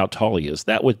doesn't say how tall he is.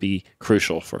 That would be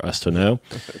crucial for us to know.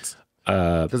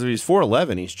 Because if he's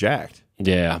 4'11", he's jacked.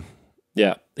 Yeah.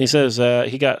 He says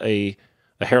he got a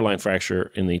hairline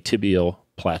fracture in the tibial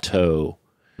plateau.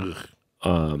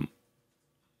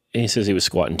 And he says he was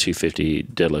squatting 250,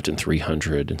 deadlifting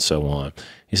 300, and so on.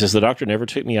 He says the doctor never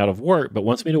took me out of work, but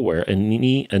wants me to wear a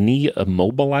knee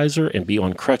immobilizer and be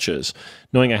on crutches,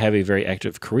 knowing I have a very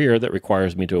active career that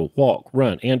requires me to walk,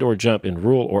 run, and or jump in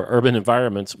rural or urban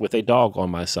environments with a dog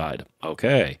on my side.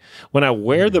 Okay. When I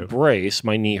wear the brace,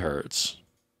 my knee hurts.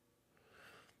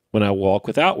 When I walk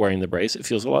without wearing the brace, it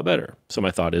feels a lot better. So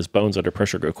my thought is bones under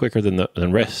pressure go quicker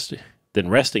than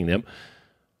resting them.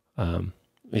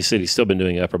 He said he's still been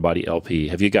doing upper body LP.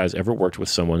 Have you guys ever worked with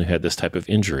someone who had this type of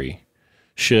injury?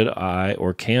 Should I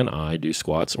or can I do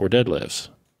squats or deadlifts?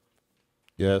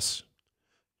 Yes.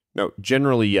 No,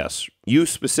 generally, yes. You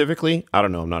specifically, I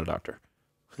don't know. I'm not a doctor.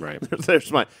 Right.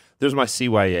 there's my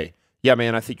CYA. Yeah,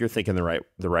 man, I think you're thinking the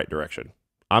right direction.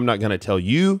 I'm not going to tell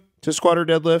you to squat or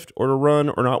deadlift or to run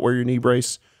or not wear your knee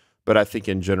brace, but I think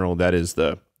in general that is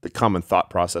the common thought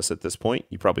process at this point.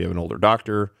 You probably have an older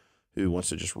doctor who wants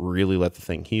to just really let the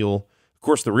thing heal. Of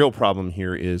course, the real problem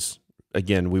here is,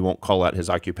 again, we won't call out his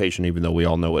occupation, even though we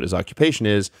all know what his occupation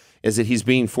is that he's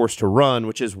being forced to run,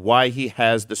 which is why he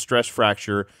has the stress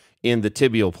fracture in the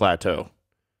tibial plateau.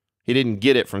 He didn't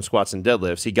get it from squats and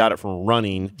deadlifts. He got it from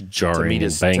running to meet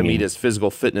his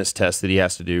physical fitness test that he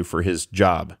has to do for his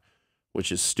job,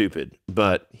 which is stupid.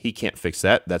 But he can't fix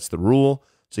that. That's the rule.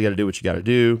 So you got to do what you got to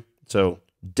do. So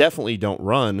definitely don't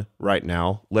run right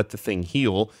now. Let the thing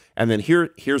heal. And then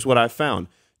here's what I found.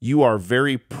 You are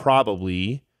very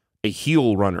probably a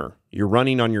heel runner. You're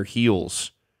running on your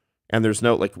heels. And there's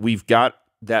we've got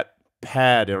that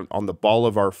pad on the ball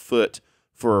of our foot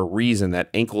for a reason. That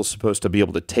ankle is supposed to be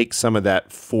able to take some of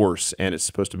that force, and it's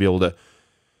supposed to be able to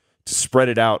spread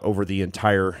it out over the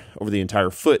entire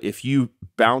foot. If you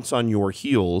bounce on your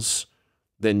heels,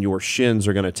 then your shins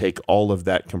are going to take all of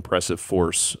that compressive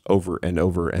force over and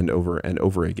over and over and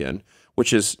over again,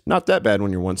 which is not that bad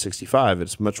when you're 165.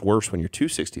 It's much worse when you're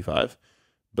 265.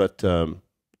 But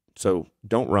so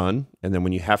don't run, and then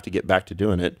when you have to get back to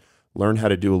doing it, learn how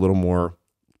to do a little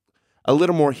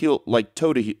more heel, like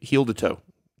toe to heel to toe.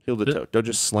 Heel to toe. Don't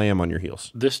just slam on your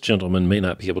heels. This gentleman may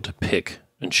not be able to pick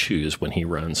and choose when he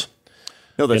runs.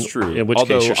 No, that's true. In which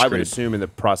Although case you're I would screwed. assume in the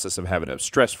process of having a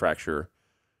stress fracture,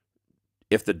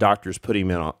 if the doctors put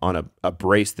him in on a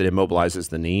brace that immobilizes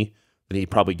the knee, then he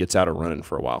probably gets out of running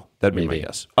for a while. That'd be my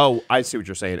guess. Oh, I see what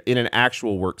you're saying. In an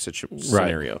actual work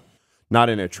scenario, not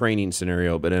in a training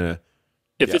scenario, but in a...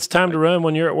 If it's time to run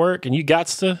when you're at work and you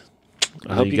gots to,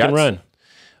 I hope you can run.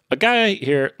 A guy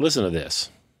here, listen to this.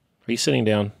 Are you sitting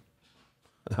down?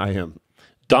 I am.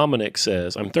 Dominic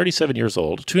says, I'm 37 years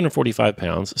old, 245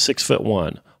 pounds,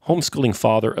 6'1", homeschooling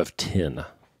father of 10.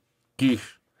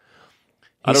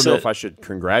 I don't know if I should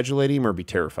congratulate him or be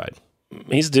terrified.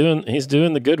 He's doing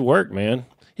the good work, man.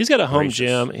 He's got a home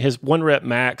gym. His 1 rep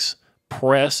max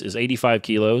press is 85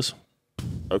 kilos.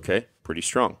 Okay, pretty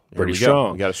strong. Pretty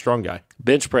strong. We got a strong guy.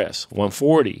 Bench press,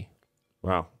 140.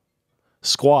 Wow.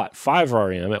 Squat, 5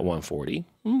 RM at 140.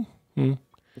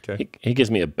 Okay. He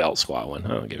gives me a belt squat one.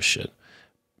 I don't give a shit.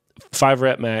 5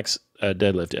 rep max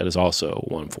deadlift is also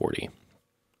 140.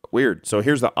 Weird. So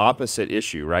here's the opposite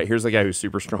issue, right? Here's the guy who's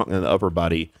super strong in the upper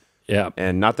body,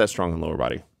 and not that strong in the lower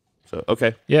body. So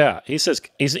okay. Yeah, he says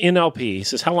he's in LP. He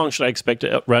says, how long should I expect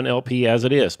to run LP as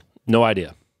it is? No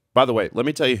idea. By the way, let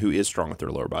me tell you who is strong with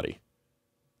their lower body.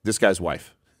 This guy's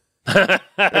wife.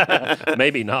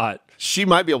 Maybe not. She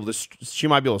might be able to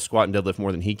squat and deadlift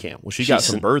more than he can. Well, she's got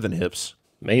some birthing hips.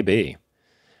 Maybe.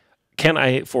 Can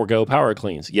I forego power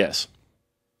cleans? Yes.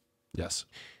 Yes.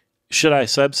 Should I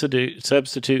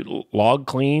substitute log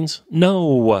cleans?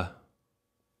 No.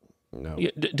 No.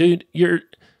 Dude, you're...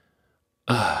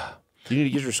 You need to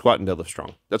get your squat and deadlift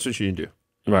strong. That's what you need to do.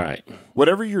 Right.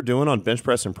 Whatever you're doing on bench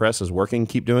press and press is working.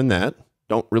 Keep doing that.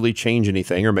 Don't really change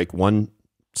anything or make one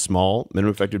small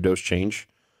minimum effective dose change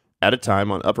at a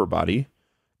time on upper body.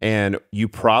 And you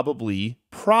probably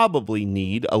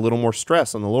need a little more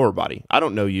stress on the lower body. I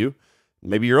don't know you.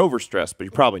 Maybe you're overstressed, but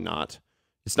you're probably not.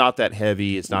 It's not that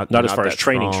heavy. It's not as far as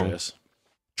training stress.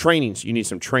 Trainings, you need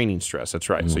some training stress. That's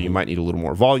right. So you might need a little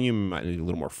more volume. You might need a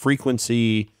little more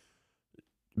frequency.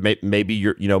 Maybe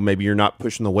you're not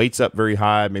pushing the weights up very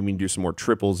high. Maybe you can do some more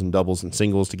triples and doubles and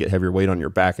singles to get heavier weight on your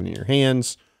back and in your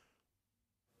hands.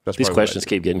 These questions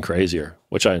keep getting crazier,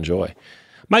 which I enjoy.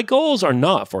 My goals are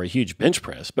not for a huge bench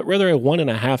press, but rather a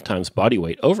 1.5 times body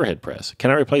weight overhead press.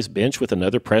 Can I replace bench with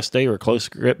another press day or close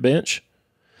grip bench?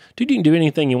 Dude, you can do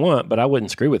anything you want, but I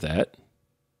wouldn't screw with that.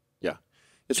 Yeah.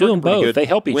 It's do them both. Good. They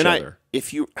help each other.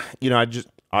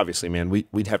 Obviously, man,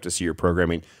 we'd have to see your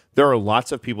programming. There are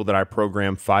lots of people that I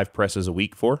program 5 presses a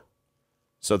week for.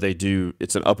 So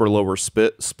it's an upper lower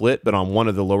split, but on one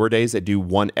of the lower days, they do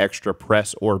 1 extra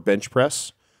press or bench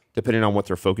press, depending on what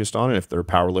they're focused on. And if they're a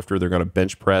power lifter, they're going to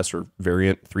bench press or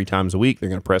variant 3 times a week. They're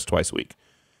going to press twice a week.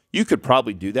 You could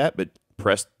probably do that, but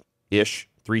press-ish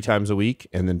 3 times a week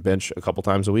and then bench a couple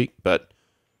times a week. But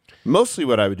mostly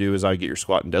what I would do is I would get your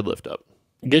squat and deadlift up.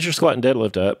 Get your squat and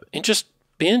deadlift up and just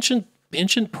bench and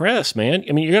press, man.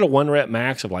 I mean, you got a 1 rep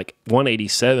max of like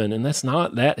 187, and that's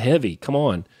not that heavy. Come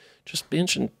on. Just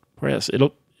bench and press.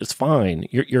 It's fine.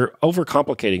 You're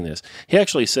overcomplicating this. He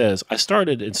actually says, I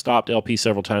started and stopped LP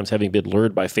several times, having been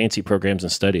lured by fancy programs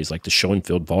and studies like the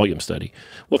Schoenfeld volume study.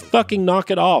 Well, fucking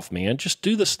knock it off, man. Just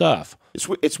do the stuff.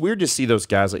 It's weird to see those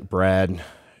guys like Brad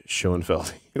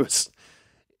Schoenfeld. It was,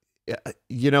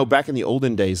 back in the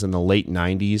olden days in the late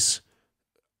 90s,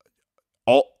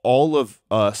 all of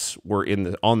us were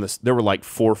there were like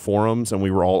 4 forums and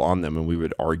we were all on them and we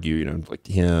would argue, like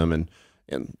him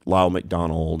and Lyle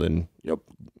McDonald and,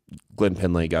 Glenn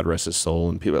Penley, God rest his soul,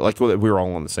 and people like we were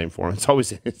all on the same forum.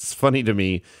 It's funny to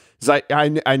me because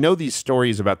I know these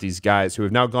stories about these guys who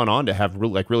have now gone on to have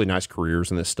really nice careers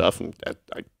in this stuff, and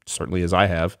I certainly as I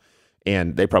have,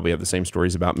 and they probably have the same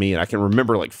stories about me. And I can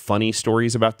remember like funny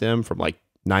stories about them from like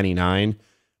 '99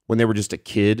 when they were just a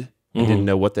kid and didn't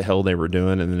know what the hell they were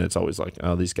doing, and then it's always like,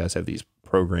 oh, these guys have these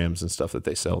programs and stuff that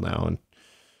they sell now, and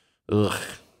ugh.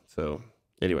 So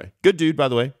anyway, good dude, by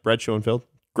the way, Brad Schoenfeld.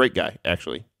 Great guy,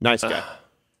 actually. Nice guy.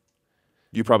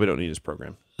 You probably don't need his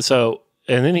program. So,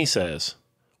 and then he says,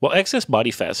 well, excess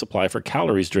body fat supply for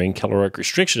calories during caloric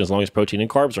restriction as long as protein and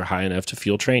carbs are high enough to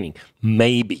fuel training.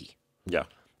 Maybe. Yeah.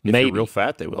 If you're real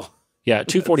fat, they will. Yeah,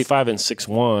 245 and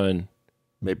 6'1".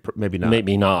 Maybe not.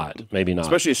 Maybe not.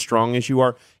 Especially as strong as you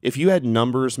are. If you had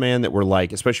numbers, man, that were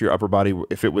like, especially your upper body,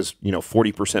 if it was,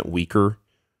 40% weaker,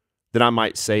 then I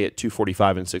might say at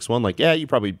 245 and 6'1", like, yeah, you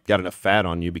probably got enough fat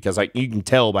on you because you can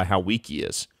tell by how weak he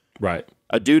is. Right.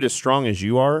 a dude as strong as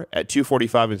you are at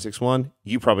 245 and 6'1",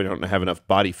 you probably don't have enough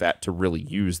body fat to really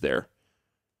use there.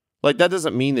 Like, that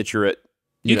doesn't mean that you're at...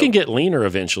 You can get leaner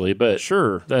eventually, but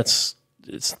sure, it's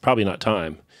probably not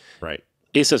time. Right.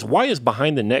 He says, why is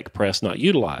behind the neck press not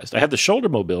utilized? I have the shoulder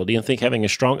mobility and think having a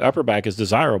strong upper back is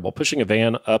desirable. Pushing a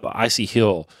van up an icy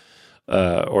hill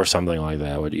or something like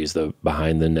that, I would use the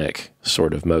behind the neck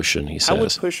sort of motion, he says. I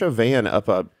would push a van up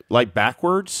like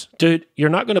backwards. Dude, you're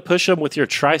not going to push them with your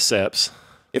triceps.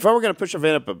 If I were going to push a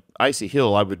van up an icy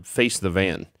hill, I would face the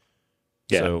van.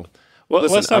 Yeah. So, well,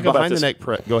 listen, let's talk about behind this. the neck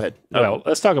press. Go ahead. Well,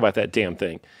 let's talk about that damn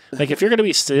thing. Like, if you're going to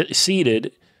be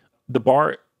seated, the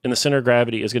bar in the center of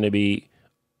gravity is going to be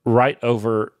right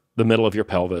over the middle of your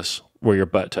pelvis where your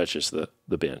butt touches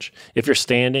the bench. If you're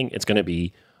standing, it's going to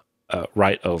be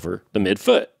right over the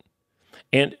midfoot.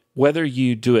 And whether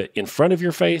you do it in front of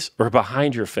your face or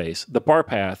behind your face, the bar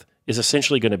path is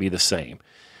essentially going to be the same.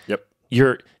 Yep.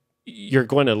 You're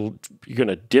going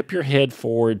to dip your head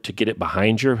forward to get it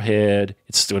behind your head.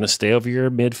 It's going to stay over your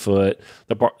midfoot.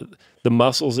 The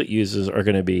muscles it uses are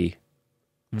going to be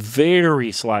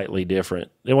very slightly different.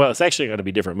 Well, it's actually going to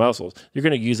be different muscles. You're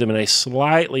going to use them in a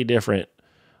slightly different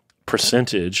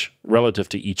percentage relative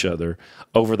to each other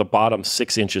over the bottom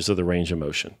 6 inches of the range of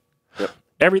motion. Yep.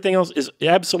 Everything else is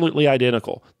absolutely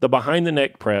identical. The behind the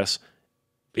neck press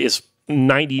is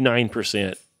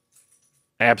 99%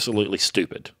 absolutely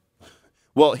stupid.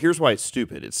 Well, here's why it's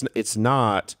stupid. It's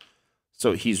not.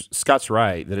 So Scott's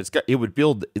right that it would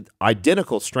build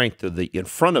identical strength to the in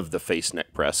front of the face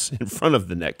neck press, in front of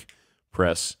the neck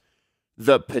press.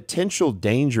 The potential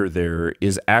danger there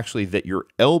is actually that your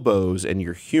elbows and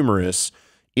your humerus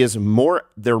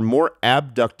they're more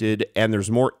abducted and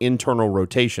there's more internal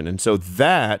rotation. And so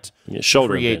that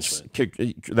shoulder creates,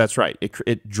 that's right.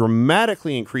 It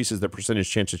dramatically increases the percentage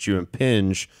chance that you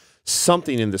impinge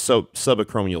something in the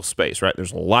subacromial space, right?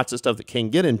 There's lots of stuff that can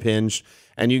get impinged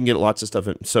and you can get lots of stuff.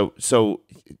 So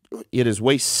it is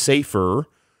way safer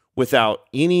without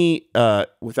any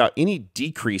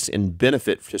decrease in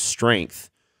benefit to strength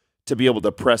to be able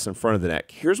to press in front of the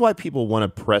neck. Here's why people want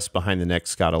to press behind the neck,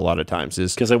 Scott, a lot of times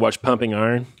is because they watch Pumping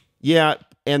Iron. Yeah,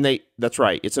 and that's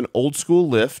right. It's an old school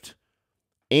lift,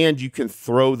 and you can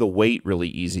throw the weight really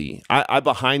easy. I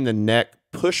behind the neck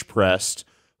push pressed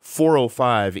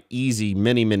 405 easy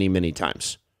many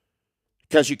times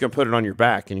because you can put it on your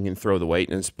back and you can throw the weight,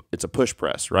 and it's a push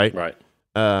press, right? Right.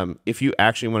 If you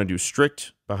actually want to do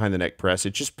strict behind the neck press,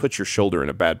 it just puts your shoulder in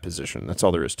a bad position. That's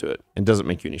all there is to it, and doesn't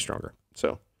make you any stronger.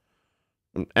 So.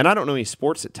 And I don't know any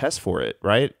sports that test for it,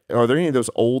 right? Are there any of those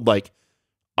old, like,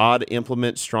 odd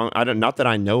implement strong? Not that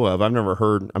I know of. I've never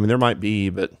heard. I mean, there might be,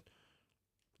 but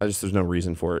there's no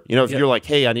reason for it. You know, if you're like,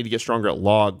 hey, I need to get stronger at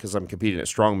log because I'm competing at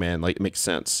strongman, like, it makes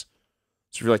sense.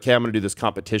 So if you're like, hey, I'm going to do this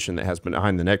competition that has been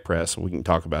behind the neck press, we can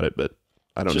talk about it, but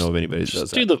I don't know if anybody that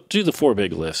does that. Do the 4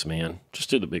 big lifts, man. Just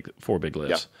do the 4 big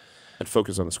lifts. Yeah. And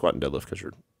focus on the squat and deadlift because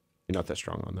you're not that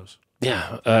strong on those.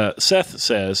 Yeah. Seth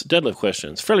says, deadlift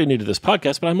questions. Fairly new to this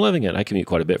podcast, but I'm loving it. I commute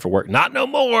quite a bit for work. Not no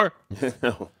more.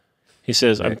 No. He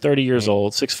says, I'm 30 years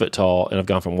old, 6 foot tall, and I've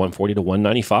gone from 140 to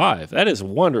 195. That is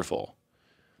wonderful.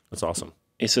 That's awesome.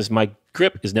 He says, my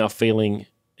grip is now failing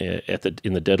in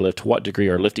the deadlift. To what degree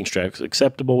are lifting straps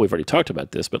acceptable? We've already talked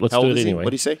about this, but let's do it anyway.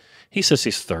 What did he say? He says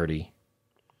he's 30.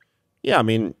 Yeah, I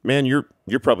mean, man, you're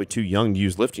probably too young to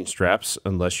use lifting straps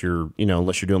unless you're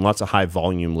doing lots of high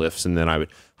volume lifts, and then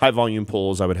high volume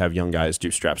pulls. I would have young guys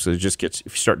do straps. So it just gets,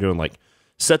 if you start doing like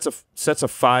sets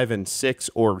of 5 and 6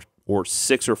 or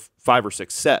 6 or 5 or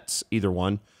 6 sets, either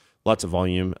one, lots of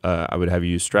volume. I would have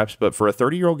you use straps. But for a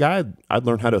 30-year-old guy, I'd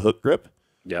learn how to hook grip.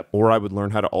 Yep. Or I would learn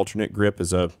how to alternate grip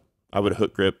I would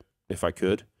hook grip if I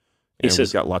could. And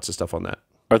we've got lots of stuff on that.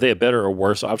 Are they a better or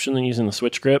worse option than using the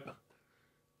switch grip?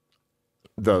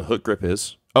 The hook grip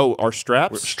is. Oh, our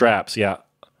straps? Straps, yeah.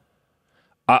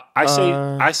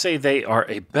 I say they are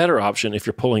a better option if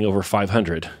you're pulling over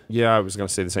 500. Yeah, I was going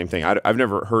to say the same thing. I've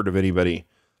never heard of anybody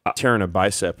tearing a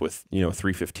bicep with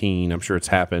 315. I'm sure it's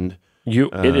happened.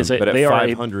 But at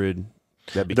 500,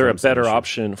 they're a better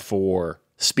option for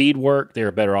speed work. They're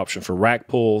a better option for rack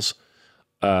pulls,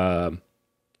 and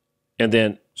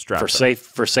then for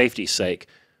safety's sake.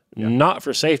 Yeah. Not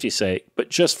for safety's sake, but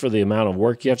just for the amount of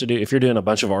work you have to do. If you're doing a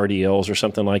bunch of RDLs or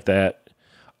something like that,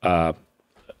 I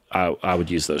would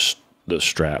use those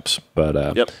straps.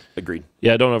 But yep, agreed.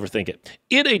 Yeah, don't overthink it.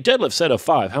 In a deadlift set of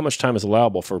 5, how much time is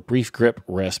allowable for brief grip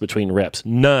rest between reps?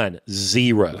 None.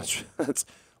 0. That's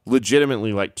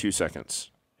legitimately like 2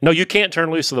 seconds. No, you can't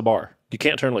turn loose of the bar. You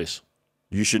can't turn loose.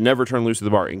 You should never turn loose of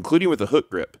the bar, including with a hook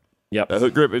grip. Yep. A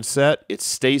hook grip is set. It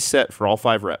stays set for all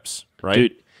 5 reps, right?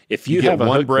 Dude, if you get have a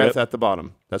one hook breath grip, at the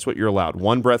bottom, that's what you're allowed.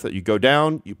 One breath that you go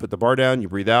down, you put the bar down, you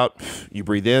breathe out, you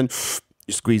breathe in,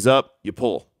 you squeeze up, you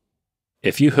pull.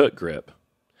 if you hook grip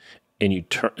and you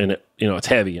turn, and it, it's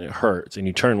heavy and it hurts, and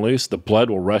you turn loose, the blood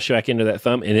will rush back into that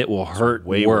thumb, and it will hurt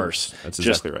way worse. That's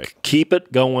exactly right. Keep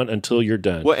it going until you're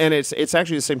done. Well, and it's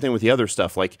actually the same thing with the other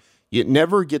stuff. Like, it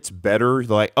never gets better.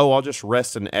 Like, oh, I'll just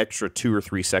rest an extra 2 or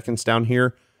 3 seconds down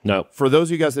here. No. For those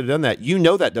of you guys that have done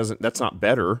that, that's not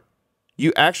better.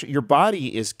 Your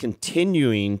body is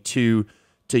continuing to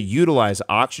utilize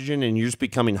oxygen, and you're just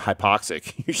becoming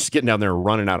hypoxic. You're just getting down there and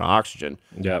running out of oxygen.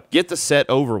 Yep. Get the set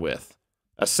over with.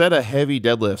 A set of heavy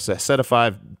deadlifts, a set of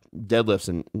 5 deadlifts,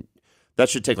 and that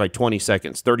should take like 20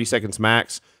 seconds, 30 seconds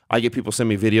max. I get people send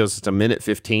me videos. It's a minute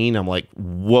 15. I'm like,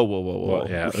 whoa. Well,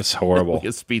 yeah, that's horrible. We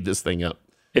can speed this thing up.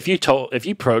 If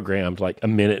you programmed like a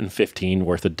minute and 15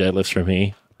 worth of deadlifts for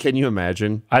me, can you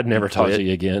imagine? I'd never talk to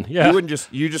you again. Yeah,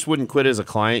 you just wouldn't quit as a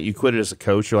client. You quit it as a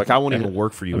coach. You're like, I won't even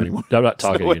work for you anymore. I'm not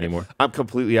talking to you anymore. I'm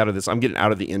completely out of this. I'm getting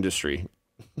out of the industry.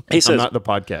 He says, I'm not the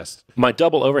podcast. My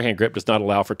double overhand grip does not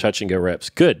allow for touch and go reps.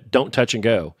 Good. Don't touch and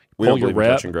go. Pull your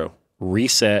rep, touch and go.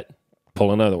 Reset,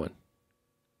 pull another one.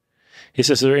 He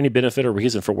says, is there any benefit or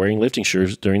reason for wearing lifting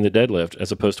shoes during the deadlift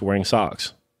as opposed to wearing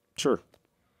socks? Sure.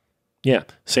 Yeah.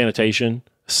 Sanitation,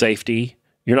 safety.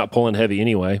 You're not pulling heavy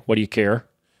anyway. What do you care?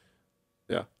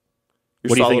 Yeah.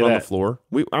 What do you think of on that? The floor.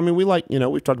 We like,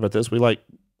 we've talked about this. We like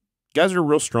guys are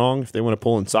real strong. If they want to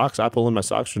pull in socks, I pull in my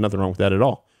socks. There's nothing wrong with that at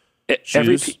all.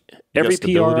 Every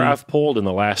PR I've pulled in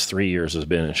the last 3 years has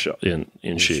been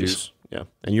in shoes. Yeah.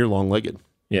 And you're long-legged.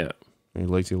 Yeah. And your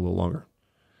legs get a little longer.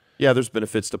 Yeah, there's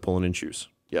benefits to pulling in shoes.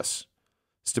 Yes.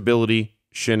 Stability,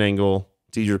 shin angle,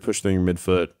 it's easier to push through your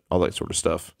midfoot, all that sort of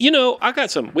stuff. We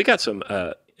got some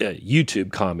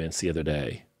YouTube comments the other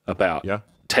day about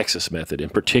Texas Method in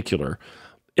particular.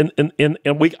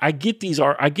 I get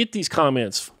these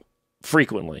comments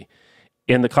frequently.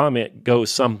 And the comment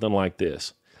goes something like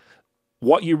this.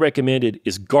 What you recommended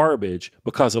is garbage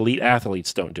because elite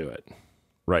athletes don't do it.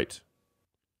 Right.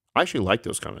 I actually like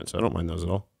those comments. I don't mind those at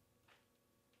all.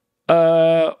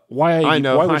 Why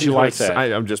would you like that?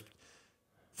 I'm just,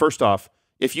 first off,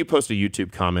 if you post a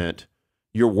YouTube comment,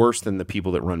 you're worse than the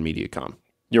people that run MediaCom.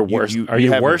 You're worse. Are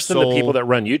you worse than the people that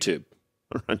run YouTube?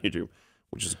 Run YouTube,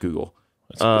 which is Google.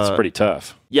 It's pretty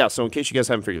tough. Yeah. So in case you guys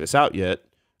haven't figured this out yet,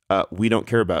 we don't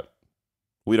care about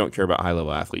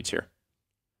high-level athletes here.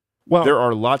 Well, there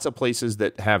are lots of places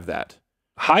that have that.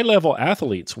 High-level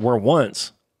athletes were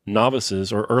once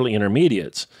novices or early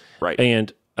intermediates. Right.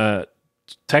 And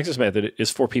Texas Method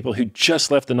is for people who just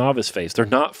left the novice phase. They're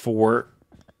not for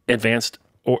advanced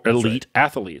or elite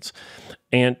athletes.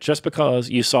 And just because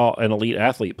you saw an elite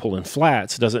athlete pull in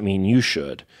flats doesn't mean you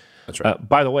should. That's right.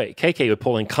 By the way, KK would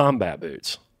pull in combat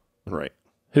boots. Right.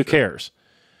 Who cares?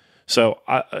 So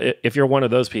if you're one of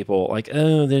those people, like,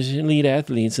 oh, there's elite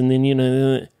athletes, and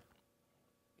then,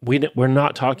 we're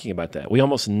not talking about that. We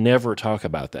almost never talk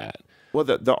about that. Well,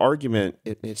 the argument,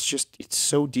 it's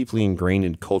so deeply ingrained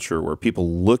in culture where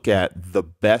people look at the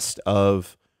best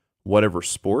of whatever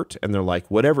sport, and they're like,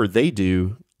 whatever they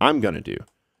do, I'm going to do.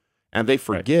 And they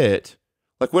forget,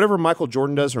 like, whatever Michael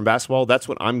Jordan does from basketball, that's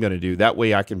what I'm going to do. That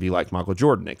way I can be like Michael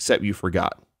Jordan, except you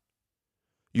forgot.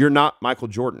 You're not Michael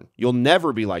Jordan. You'll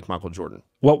never be like Michael Jordan.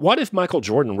 Well, what if Michael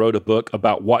Jordan wrote a book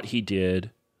about what he did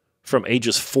from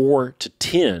ages 4 to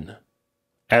 10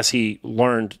 as he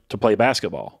learned to play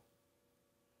basketball?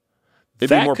 It'd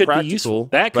be more practical,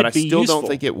 but I still don't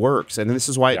think it works. And this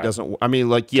is why it doesn't. I mean,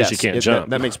 like, yes, you can't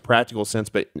jump. That makes practical sense,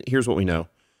 but here's what we know.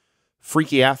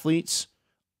 Freaky athletes,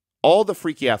 all the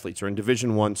freaky athletes are in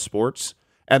Division I sports,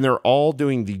 and they're all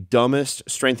doing the dumbest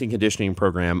strength and conditioning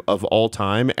program of all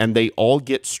time, and they all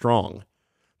get strong.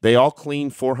 They all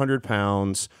clean 400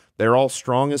 pounds. They're all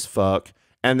strong as fuck,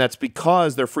 and that's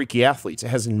because they're freaky athletes. It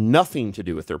has nothing to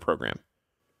do with their program.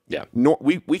 Yeah.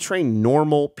 We train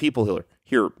normal people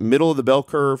here, middle of the bell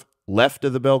curve, left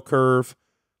of the bell curve.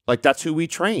 Like, that's who we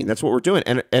train. That's what we're doing.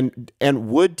 And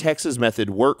would Texas Method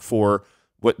work for,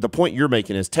 what the point you're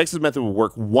making is Texas Method would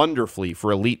work wonderfully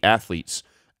for elite athletes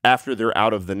after they're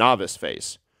out of the novice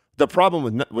phase. The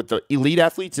problem with the elite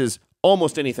athletes is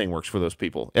almost anything works for those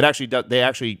people. It actually does. They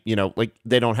actually,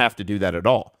 they don't have to do that at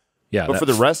all. Yeah. But for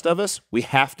the rest of us, we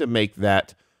have to make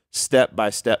that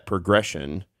step-by-step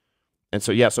progression. And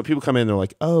so, so people come in and they're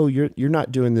like, oh, you're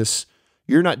not doing this.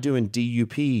 You're not doing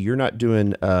DUP. You're not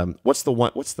doing, what's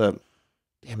the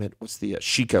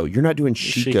Chico. You're not doing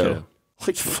Chico.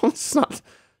 Like, it's not.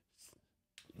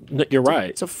 No, you're right.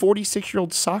 It's a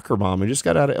 46-year-old soccer mom who just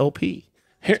got out of LP.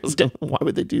 Why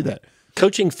would they do that?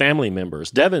 Coaching family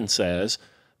members. Devin says,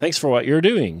 thanks for what you're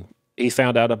doing. he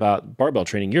found out about barbell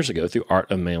training years ago through Art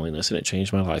of Manliness, and it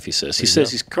changed my life, he says. He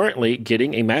says he's currently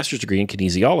getting a master's degree in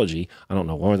kinesiology. I don't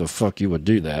know why the fuck you would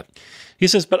do that. He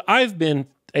says, but I've been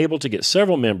able to get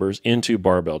several members into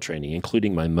barbell training,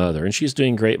 including my mother, and she's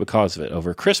doing great because of it.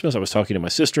 Over Christmas, I was talking to my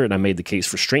sister, and I made the case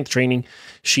for strength training.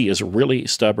 She is really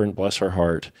stubborn, bless her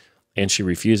heart, and she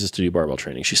refuses to do barbell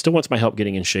training. She still wants my help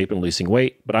getting in shape and losing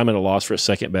weight, but I'm at a loss for a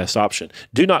second best option.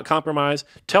 Do not compromise.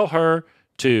 Tell her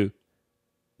to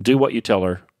do what you tell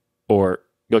her, or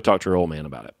go talk to her old man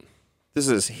about it. This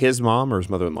is his mom or his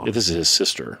mother-in-law? This is his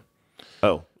sister.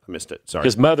 Oh, I missed it. Sorry.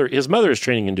 His mother is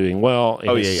training and doing well,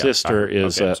 and his sister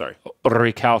is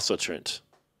recalcitrant.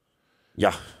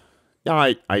 Yeah.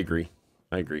 Yeah, I agree.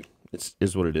 I agree. It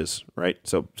is what it is, right?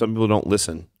 So some people don't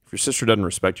listen. If your sister doesn't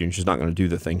respect you and she's not going to do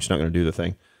the thing, she's not going to do the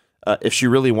thing. If she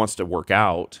really wants to work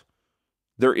out,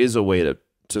 there is a way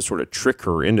to sort of trick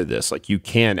her into this. Like you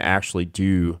can actually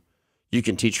you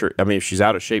can teach her. I mean, if she's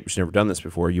out of shape, she's never done this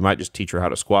before, you might just teach her how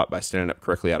to squat by standing up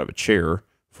correctly out of a chair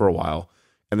for a while,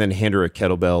 and then hand her a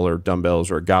kettlebell or dumbbells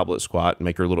or a goblet squat and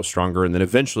make her a little stronger. And then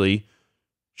eventually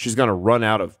she's going to run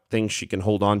out of things she can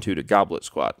hold on to goblet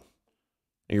squat.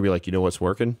 And you'll be like, you know what's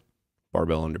working?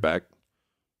 Barbell on your back.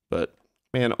 But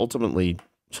man, ultimately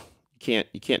you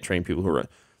can't train people who are,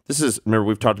 remember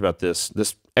we've talked about this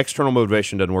external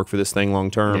motivation doesn't work for this thing long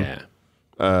term.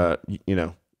 Yeah.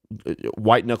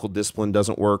 White knuckle discipline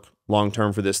doesn't work long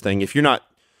term for this thing. If you're not,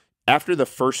 after the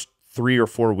first 3 or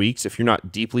 4 weeks, if you're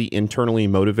not deeply internally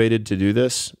motivated to do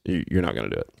this, you're not going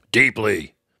to do it.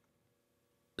 Deeply.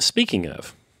 Speaking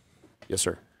of. Yes,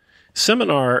 sir.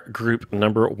 Seminar group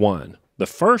number 1, the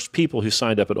first people who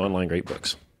signed up at Online Great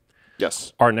Books,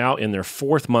 yes, are now in their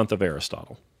 4th month of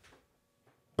Aristotle.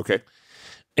 Okay.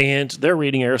 And they're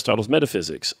reading Aristotle's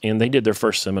Metaphysics, and they did their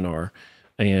first seminar.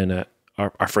 And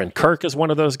our friend Kirk is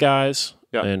one of those guys.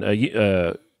 Yeah.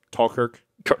 And Tall Kirk.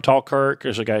 Tall Kirk.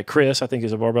 There's a guy, Chris, I think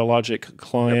he's a Barbell Logic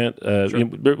client. Yep.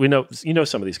 Sure. We know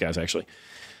some of these guys actually.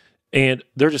 And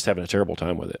they're just having a terrible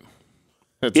time with it.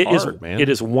 It's hard, man. It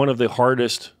is one of the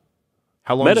hardest.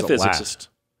 How long does it last?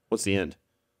 What's the end?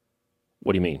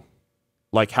 What do you mean?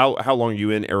 Like how long are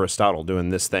you in Aristotle doing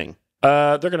this thing?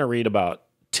 They're going to read about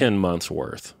 10 months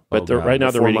worth, but right now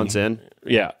they're 4 reading months in.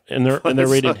 Yeah, and they're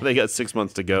reading. They got 6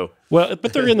 months to go. Well,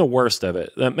 but they're in the worst of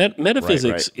it.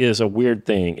 Metaphysics is a weird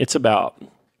thing. It's about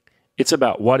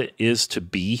what it is to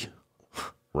be,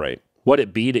 right? What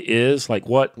it be to is, like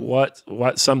what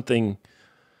something.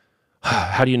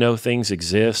 How do you know things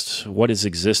exist? What is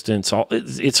existence?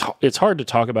 It's hard to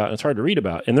talk about. And it's hard to read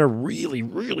about, and they're really,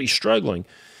 really struggling.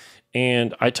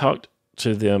 And I talked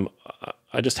to them.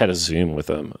 I just had a Zoom with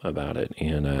them about it,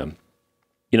 and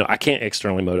I can't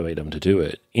externally motivate them to do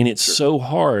it, and it's so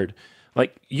hard.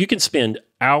 Like you can spend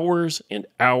hours and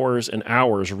hours and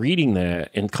hours reading that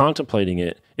and contemplating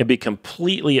it, and be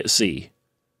completely at sea.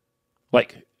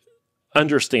 Like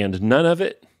understand none of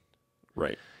it,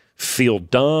 right? Feel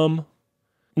dumb,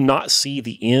 not see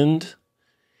the end,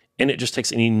 and it just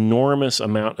takes an enormous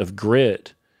amount of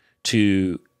grit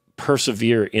to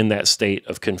persevere in that state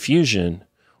of confusion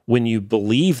when you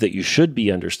believe that you should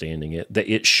be understanding it, that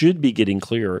it should be getting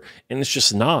clearer, and it's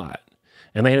just not.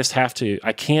 And they just have to,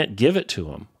 I can't give it to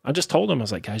them. I just told them, I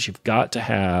was like, guys, you've got to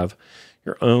have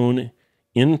your own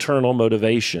internal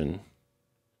motivation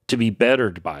to be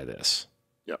bettered by this.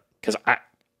 Yep. Because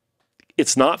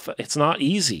it's not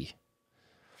easy.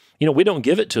 We don't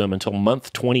give it to them until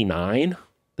month 29.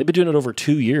 They've been doing it over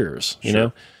 2 years, you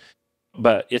know?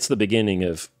 But it's the beginning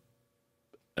of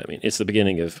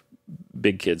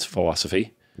big kids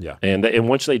philosophy. Yeah. And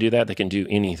once they do that, they can do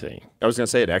anything. I was going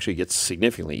to say it actually gets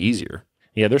significantly easier.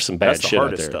 Yeah, there's some bad shit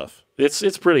out there. Stuff.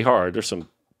 It's pretty hard. There's some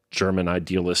German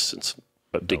idealists and some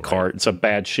Descartes and some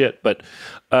bad shit, but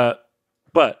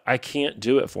I can't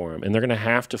do it for them. And they're going to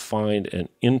have to find an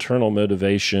internal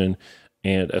motivation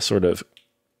and a sort of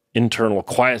internal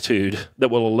quietude that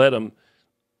will let them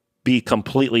be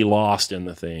completely lost in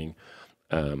the thing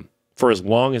for as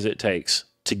long as it takes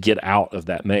to get out of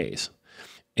that maze.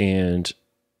 And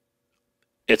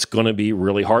it's going to be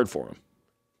really hard for them.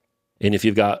 And if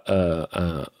you've got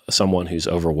someone who's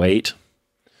overweight,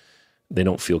 they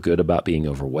don't feel good about being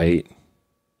overweight.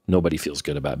 Nobody feels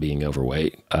good about being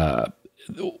overweight.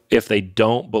 If they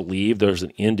don't believe there's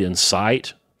an end in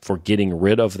sight for getting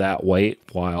rid of that weight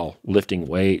while lifting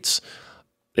weights,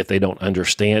 if they don't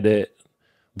understand it,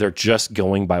 they're just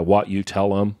going by what you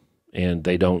tell them, and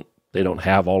they don't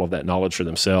have all of that knowledge for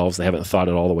themselves. They haven't thought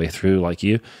it all the way through like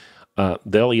you.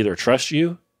 They'll either trust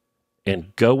you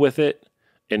and go with it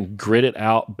and grit it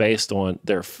out based on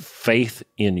their faith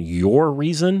in your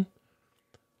reason,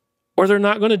 or they're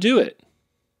not going to do it.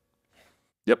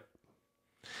 Yep.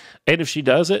 And if she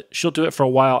does it, she'll do it for a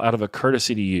while out of a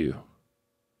courtesy to you.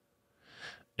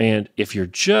 And if you're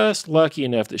just lucky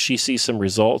enough that she sees some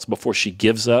results before she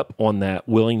gives up on that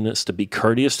willingness to be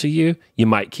courteous to you, you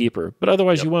might keep her. But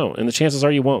otherwise you won't. And the chances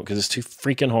are you won't because it's too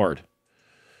freaking hard.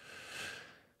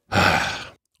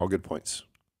 All good points.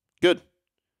 Good.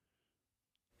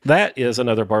 That is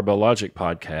another Barbell Logic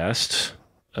podcast.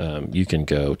 You can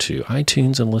go to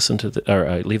iTunes and listen to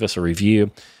or leave us a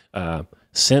review.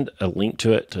 Send a link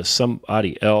to it to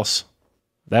somebody else.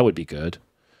 That would be good.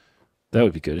 That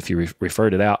would be good if you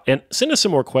referred it out. And send us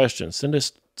some more questions. Send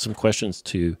us some questions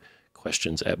to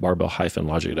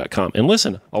questions@barbell-logic.com. And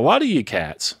listen, a lot of you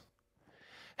cats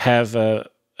have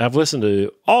listened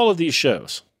to all of these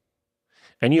shows,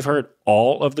 and you've heard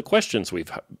all of the questions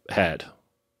we've had.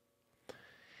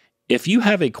 If you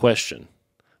have a question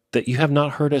that you have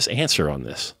not heard us answer on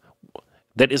this,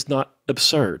 that is not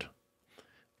absurd,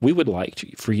 we would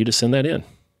like for you to send that in.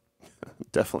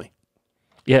 Definitely.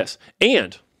 Yes.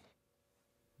 And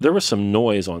there was some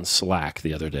noise on Slack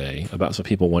the other day about some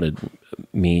people wanted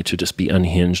me to just be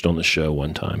unhinged on the show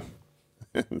one time.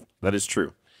 That is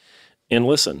true. And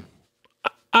listen,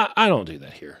 I don't do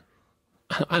that here.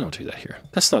 I don't do that here.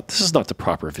 This is not the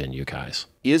proper venue, guys.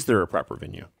 Is there a proper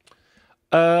venue?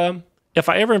 If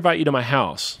I ever invite you to my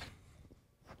house,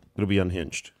 It'll be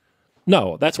unhinged.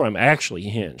 no, that's where I'm actually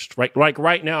hinged.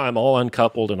 Right now, I'm all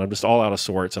uncoupled and I'm just all out of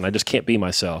sorts and I just can't be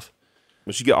myself.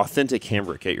 But you get authentic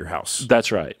Hambrick at your house.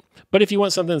 That's right. But if you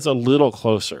want something that's a little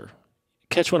closer,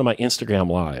 catch one of my Instagram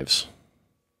lives.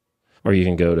 Or you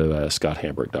can go to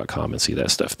scotthambrick.com and see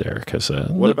that stuff there.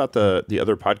 What about the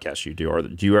other podcasts you do?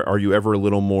 Are you ever a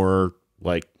little more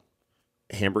like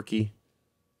Hambricky?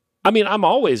 I mean, I'm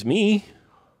always me.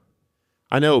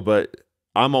 I know, but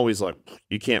I'm always like,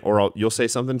 you can't, or you'll say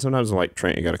something sometimes. I'm like,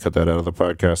 Trent, you got to cut that out of the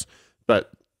podcast.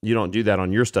 But you don't do that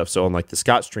on your stuff. So on like the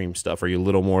Scott Stream stuff, are you a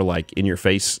little more like in your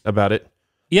face about it?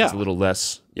 Yeah. It's a little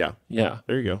less. Yeah. Yeah.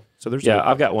 There you go. So there's. Yeah,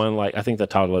 I've got one like, I think the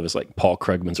title of it is like Paul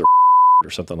Krugman's or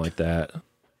something like that.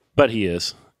 But he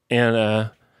is. And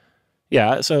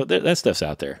yeah, so that stuff's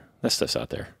out there.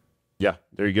 Yeah.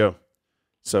 There you go.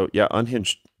 So yeah,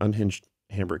 unhinged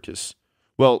Hambrick is.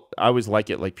 Well, I always like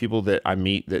it. Like people that I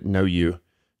meet that know you,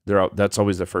 that's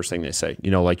always the first thing they say. You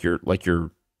know, like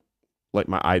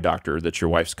my eye doctor, that's your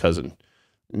wife's cousin.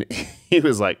 And he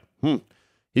was like,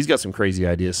 he's got some crazy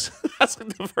ideas. That's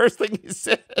like the first thing he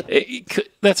said.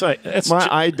 That's right. That's my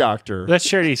eye doctor. That's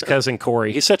Charity's cousin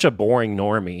Corey. He's such a boring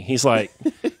normie. He's like,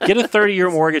 get a 30-year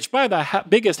mortgage, buy the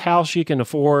biggest house you can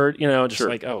afford. You know, just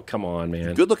like, oh, come on,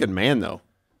 man. Good looking man though,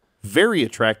 very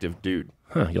attractive dude.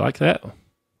 Huh? You like that?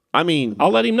 I mean,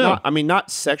 I'll let him know.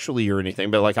 Not sexually or anything,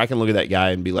 but like I can look at that guy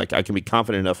and be like, I can be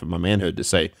confident enough in my manhood to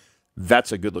say,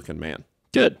 that's a good looking man.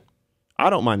 Good. I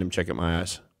don't mind him checking my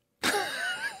eyes.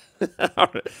 All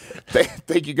right.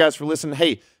 Thank you guys for listening.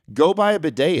 Hey, go buy a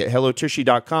bidet at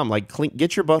hellotushy.com. Like,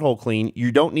 get your butthole clean.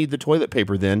 You don't need the toilet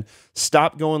paper then.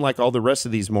 Stop going like all the rest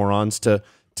of these morons to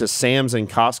Sam's and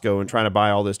Costco and trying to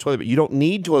buy all this toilet paper. You don't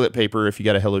need toilet paper if you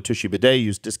got a Hello Tushy bidet.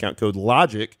 Use discount code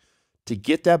LOGIC to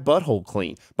get that butthole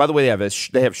clean. By the way,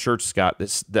 they have shirts, Scott,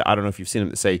 that I don't know if you've seen them,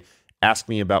 that say, ask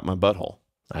me about my butthole.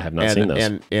 I have not seen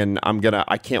those. And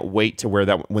I can't wait to wear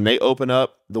that. When they open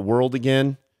up the world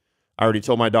again, I already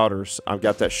told my daughters I've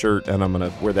got that shirt and I'm going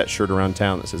to wear that shirt around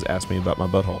town that says, ask me about my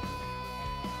butthole.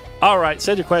 All right.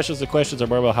 Send your questions to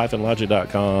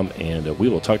questions@barbell-logic.com and we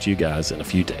will talk to you guys in a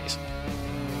few days.